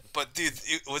probably head. But dude,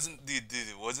 wasn't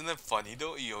it funny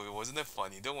though? Yo, wasn't it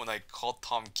funny though when I called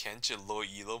Tom Kench a low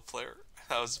elo player?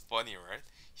 That was funny, right?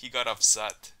 He got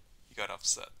upset. He got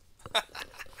upset.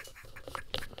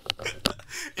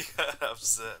 He got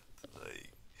upset. Like,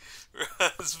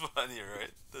 that's funny,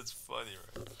 right? That's funny,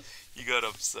 right? He got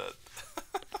upset.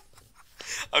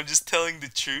 I'm just telling the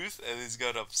truth, and he's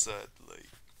got upset. Like,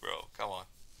 bro, come on,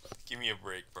 give me a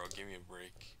break, bro. Give me a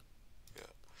break.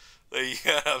 Yeah, like he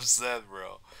got upset,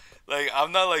 bro. Like,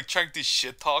 I'm not like trying to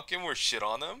shit talk him or shit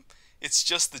on him. It's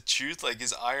just the truth. Like,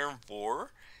 his Iron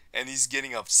 4, and he's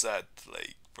getting upset.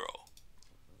 Like, bro.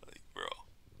 Like, bro.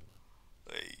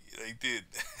 Like, dude.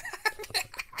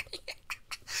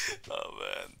 Oh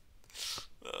man.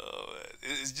 Oh man.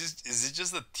 Is it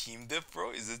just a team diff,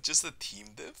 bro? Is it just a team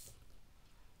diff?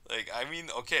 Like, I mean,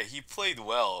 okay, he played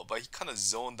well, but he kind of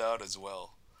zoned out as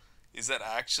well. Is that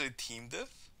actually team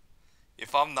diff?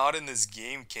 If I'm not in this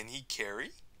game, can he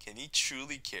carry? Can he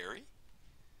truly carry?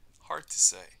 Hard to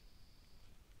say.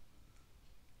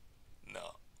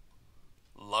 No.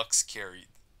 Lux carried.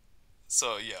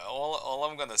 So yeah, all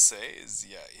I'm gonna say is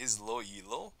yeah, he's low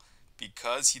elo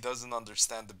because he doesn't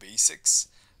understand the basics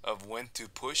of when to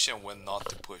push and when not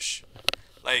to push.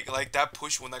 Like that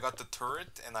push when I got the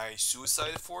turret and I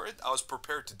suicided for it, I was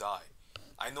prepared to die.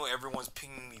 I know everyone's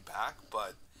pinging me back,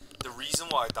 but the reason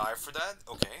why I die for that,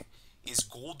 okay, is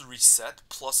gold reset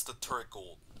plus the turret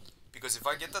gold. Because if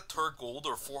I get the turret gold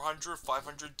or 400,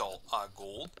 500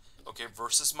 gold, okay,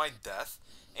 versus my death,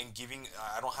 and giving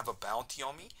I don't have a bounty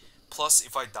on me. Plus,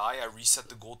 if I die, I reset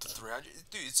the gold to 300.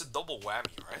 Dude, it's a double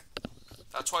whammy, right?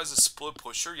 That's why as a split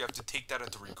pusher, you have to take that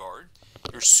into regard.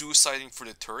 You're suiciding for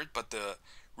the turret, but the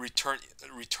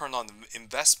return on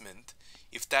investment,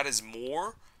 if that is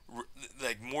more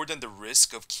like more than the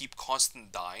risk of keep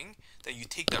constant dying, then you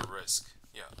take that risk.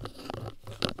 Yeah,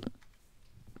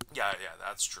 yeah,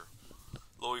 that's true.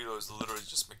 Low elo is literally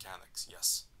just mechanics.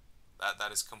 Yes,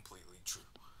 that is completely true.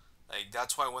 Like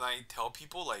that's why when I tell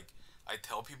people,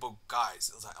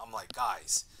 guys, I'm like,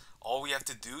 guys, all we have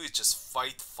to do is just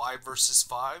fight 5 versus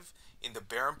 5 in the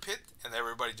Baron pit, and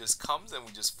everybody just comes and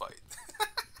we just fight.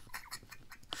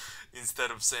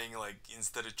 Instead of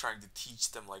trying to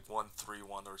teach them like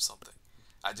 1-3-1 or something,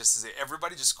 I just say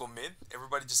everybody just go mid,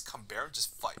 everybody just come Baron,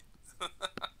 just fight.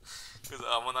 Because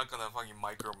I'm not gonna fucking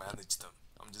micromanage them.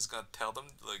 I'm just gonna tell them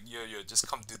like, yo, just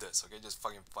come do this, okay? Just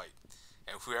fucking fight,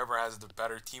 and whoever has the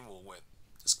better team will win.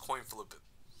 Just coin flip it.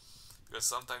 Because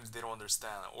sometimes they don't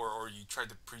understand, or you try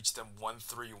to preach them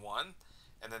 1-3-1,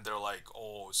 and then they're like,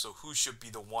 oh, so who should be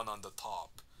the one on the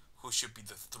top? Who should be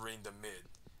the 3 in the mid?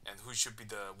 And who should be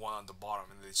the one on the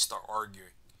bottom? And they start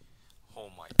arguing. Oh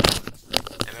my god.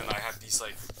 And then I have these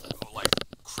like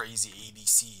crazy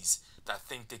ADCs that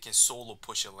think they can solo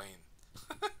push a lane.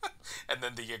 And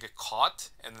then they get caught,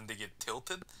 and then they get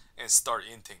tilted and start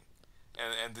inting.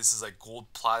 And this is like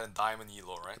gold, plat, and diamond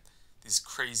elo, right? These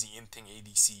crazy inting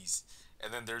ADCs.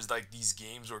 And then there's like these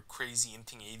games where crazy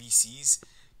inting ADCs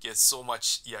get so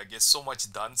much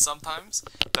done sometimes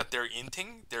that their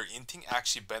inting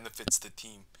actually benefits the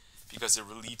team because it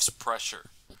relieves pressure.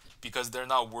 Because they're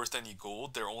not worth any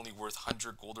gold, they're only worth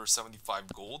 100 gold or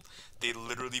 75 gold. They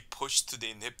literally push to the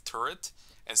inhib turret,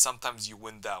 and sometimes you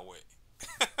win that way.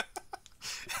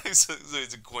 So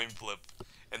it's a coin flip,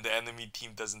 and the enemy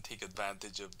team doesn't take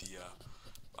advantage of the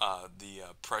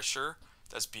pressure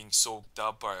that's being soaked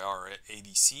up by our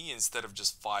ADC. Instead of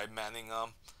just 5-manning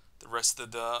the rest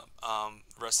of the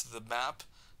map,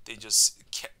 they just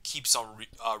keeps on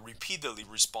repeatedly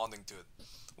responding to it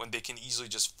when they can easily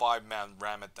just 5-man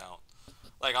ram it down.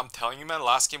 Like I'm telling you, man,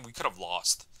 last game we could have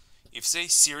lost. If they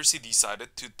seriously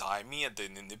decided to die me at the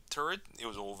inhib turret, it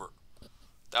was over.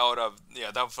 That would have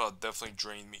definitely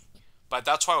drained me. But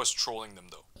that's why I was trolling them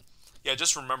though. Yeah,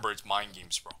 just remember it's mind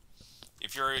games, bro.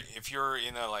 If you're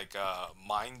in a like a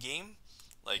mind game,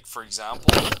 like for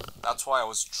example, that's why I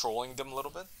was trolling them a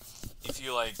little bit. If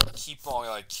you like keep on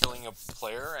like killing a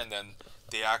player and then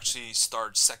they actually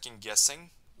start second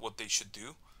guessing what they should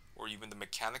do, or even the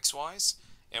mechanics wise,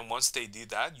 and once they do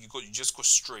that, you just go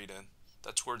straight in.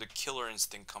 That's where the killer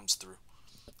instinct comes through.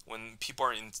 When people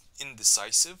are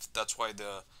indecisive, that's why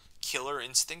the killer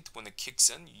instinct, when it kicks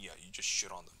in, yeah, you just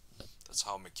shit on them. That's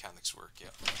how mechanics work, yeah.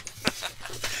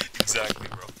 Exactly,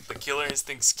 bro. The killer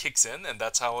instincts kicks in, and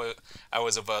that's how I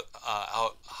was able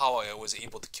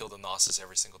to kill the Gnosis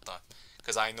every single time,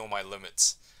 because I know my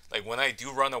limits. Like when I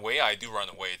do run away, I do run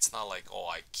away. It's not like, oh,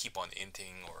 I keep on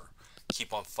inting or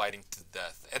keep on fighting to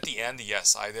death. At the end,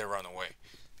 yes, I did run away,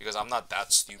 because I'm not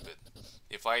that stupid.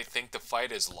 If I think the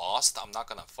fight is lost, I'm not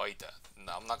gonna fight that.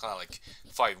 I'm not gonna like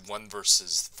fight 1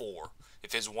 versus 4.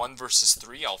 If it's 1 versus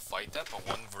 3, I'll fight that, but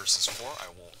 1 versus 4, I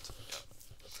won't. Yeah.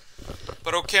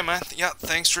 But okay, man. Yeah,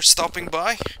 thanks for stopping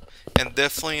by, and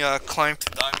definitely climb to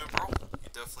Diamond, bro. You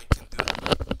definitely can do it,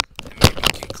 and maybe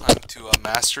you can climb to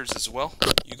Masters as well.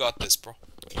 You got this, bro.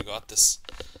 You got this.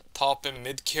 Top and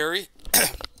mid carry,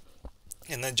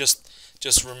 and then just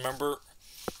remember.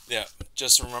 Yeah,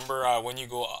 just remember when you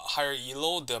go higher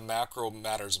elo, the macro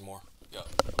matters more. Yeah,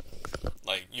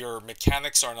 like your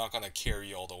mechanics are not gonna carry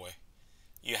you all the way.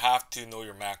 You have to know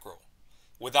your macro.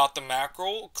 Without the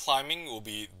macro, climbing will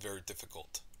be very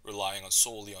difficult, relying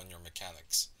solely on your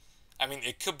mechanics. I mean,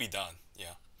 it could be done.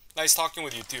 Yeah, nice talking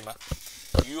with you too, man.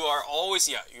 You are always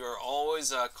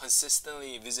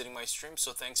consistently visiting my stream,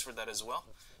 so thanks for that as well.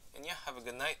 And yeah, have a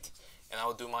good night. And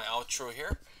I'll do my outro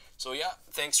here. So yeah,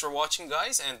 thanks for watching,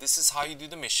 guys, and this is how you do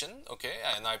the mission, okay?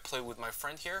 And I play with my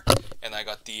friend here, and I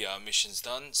got the missions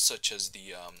done, such as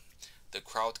the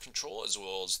crowd control, as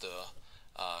well as the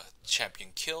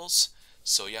champion kills.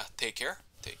 So yeah, take care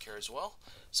as well.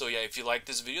 So yeah, if you like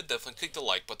this video, definitely click the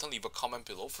like button, leave a comment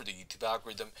below for the YouTube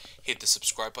algorithm, hit the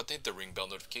subscribe button, hit the ring bell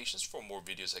notifications for more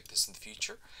videos like this in the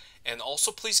future. And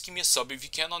also please give me a sub if you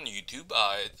can on YouTube.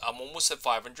 I'm almost at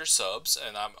 500 subs,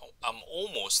 and I'm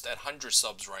almost at 100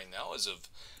 subs right now as of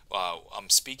I'm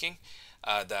speaking.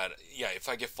 That yeah, if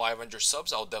I get 500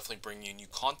 subs, I'll definitely bring you new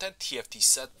content. TFT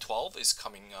set 12 is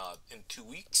coming in 2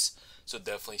 weeks, so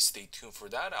definitely stay tuned for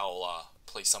that. I'll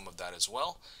play some of that as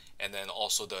well. and then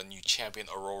also the new champion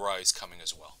Aurora is coming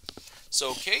as well.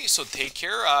 So okay, so take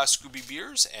care, Scooby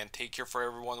Beers, and take care for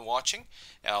everyone watching.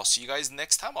 And I'll see you guys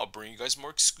next time. I'll bring you guys more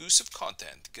exclusive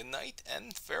content. Good night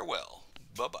and farewell.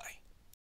 Bye bye.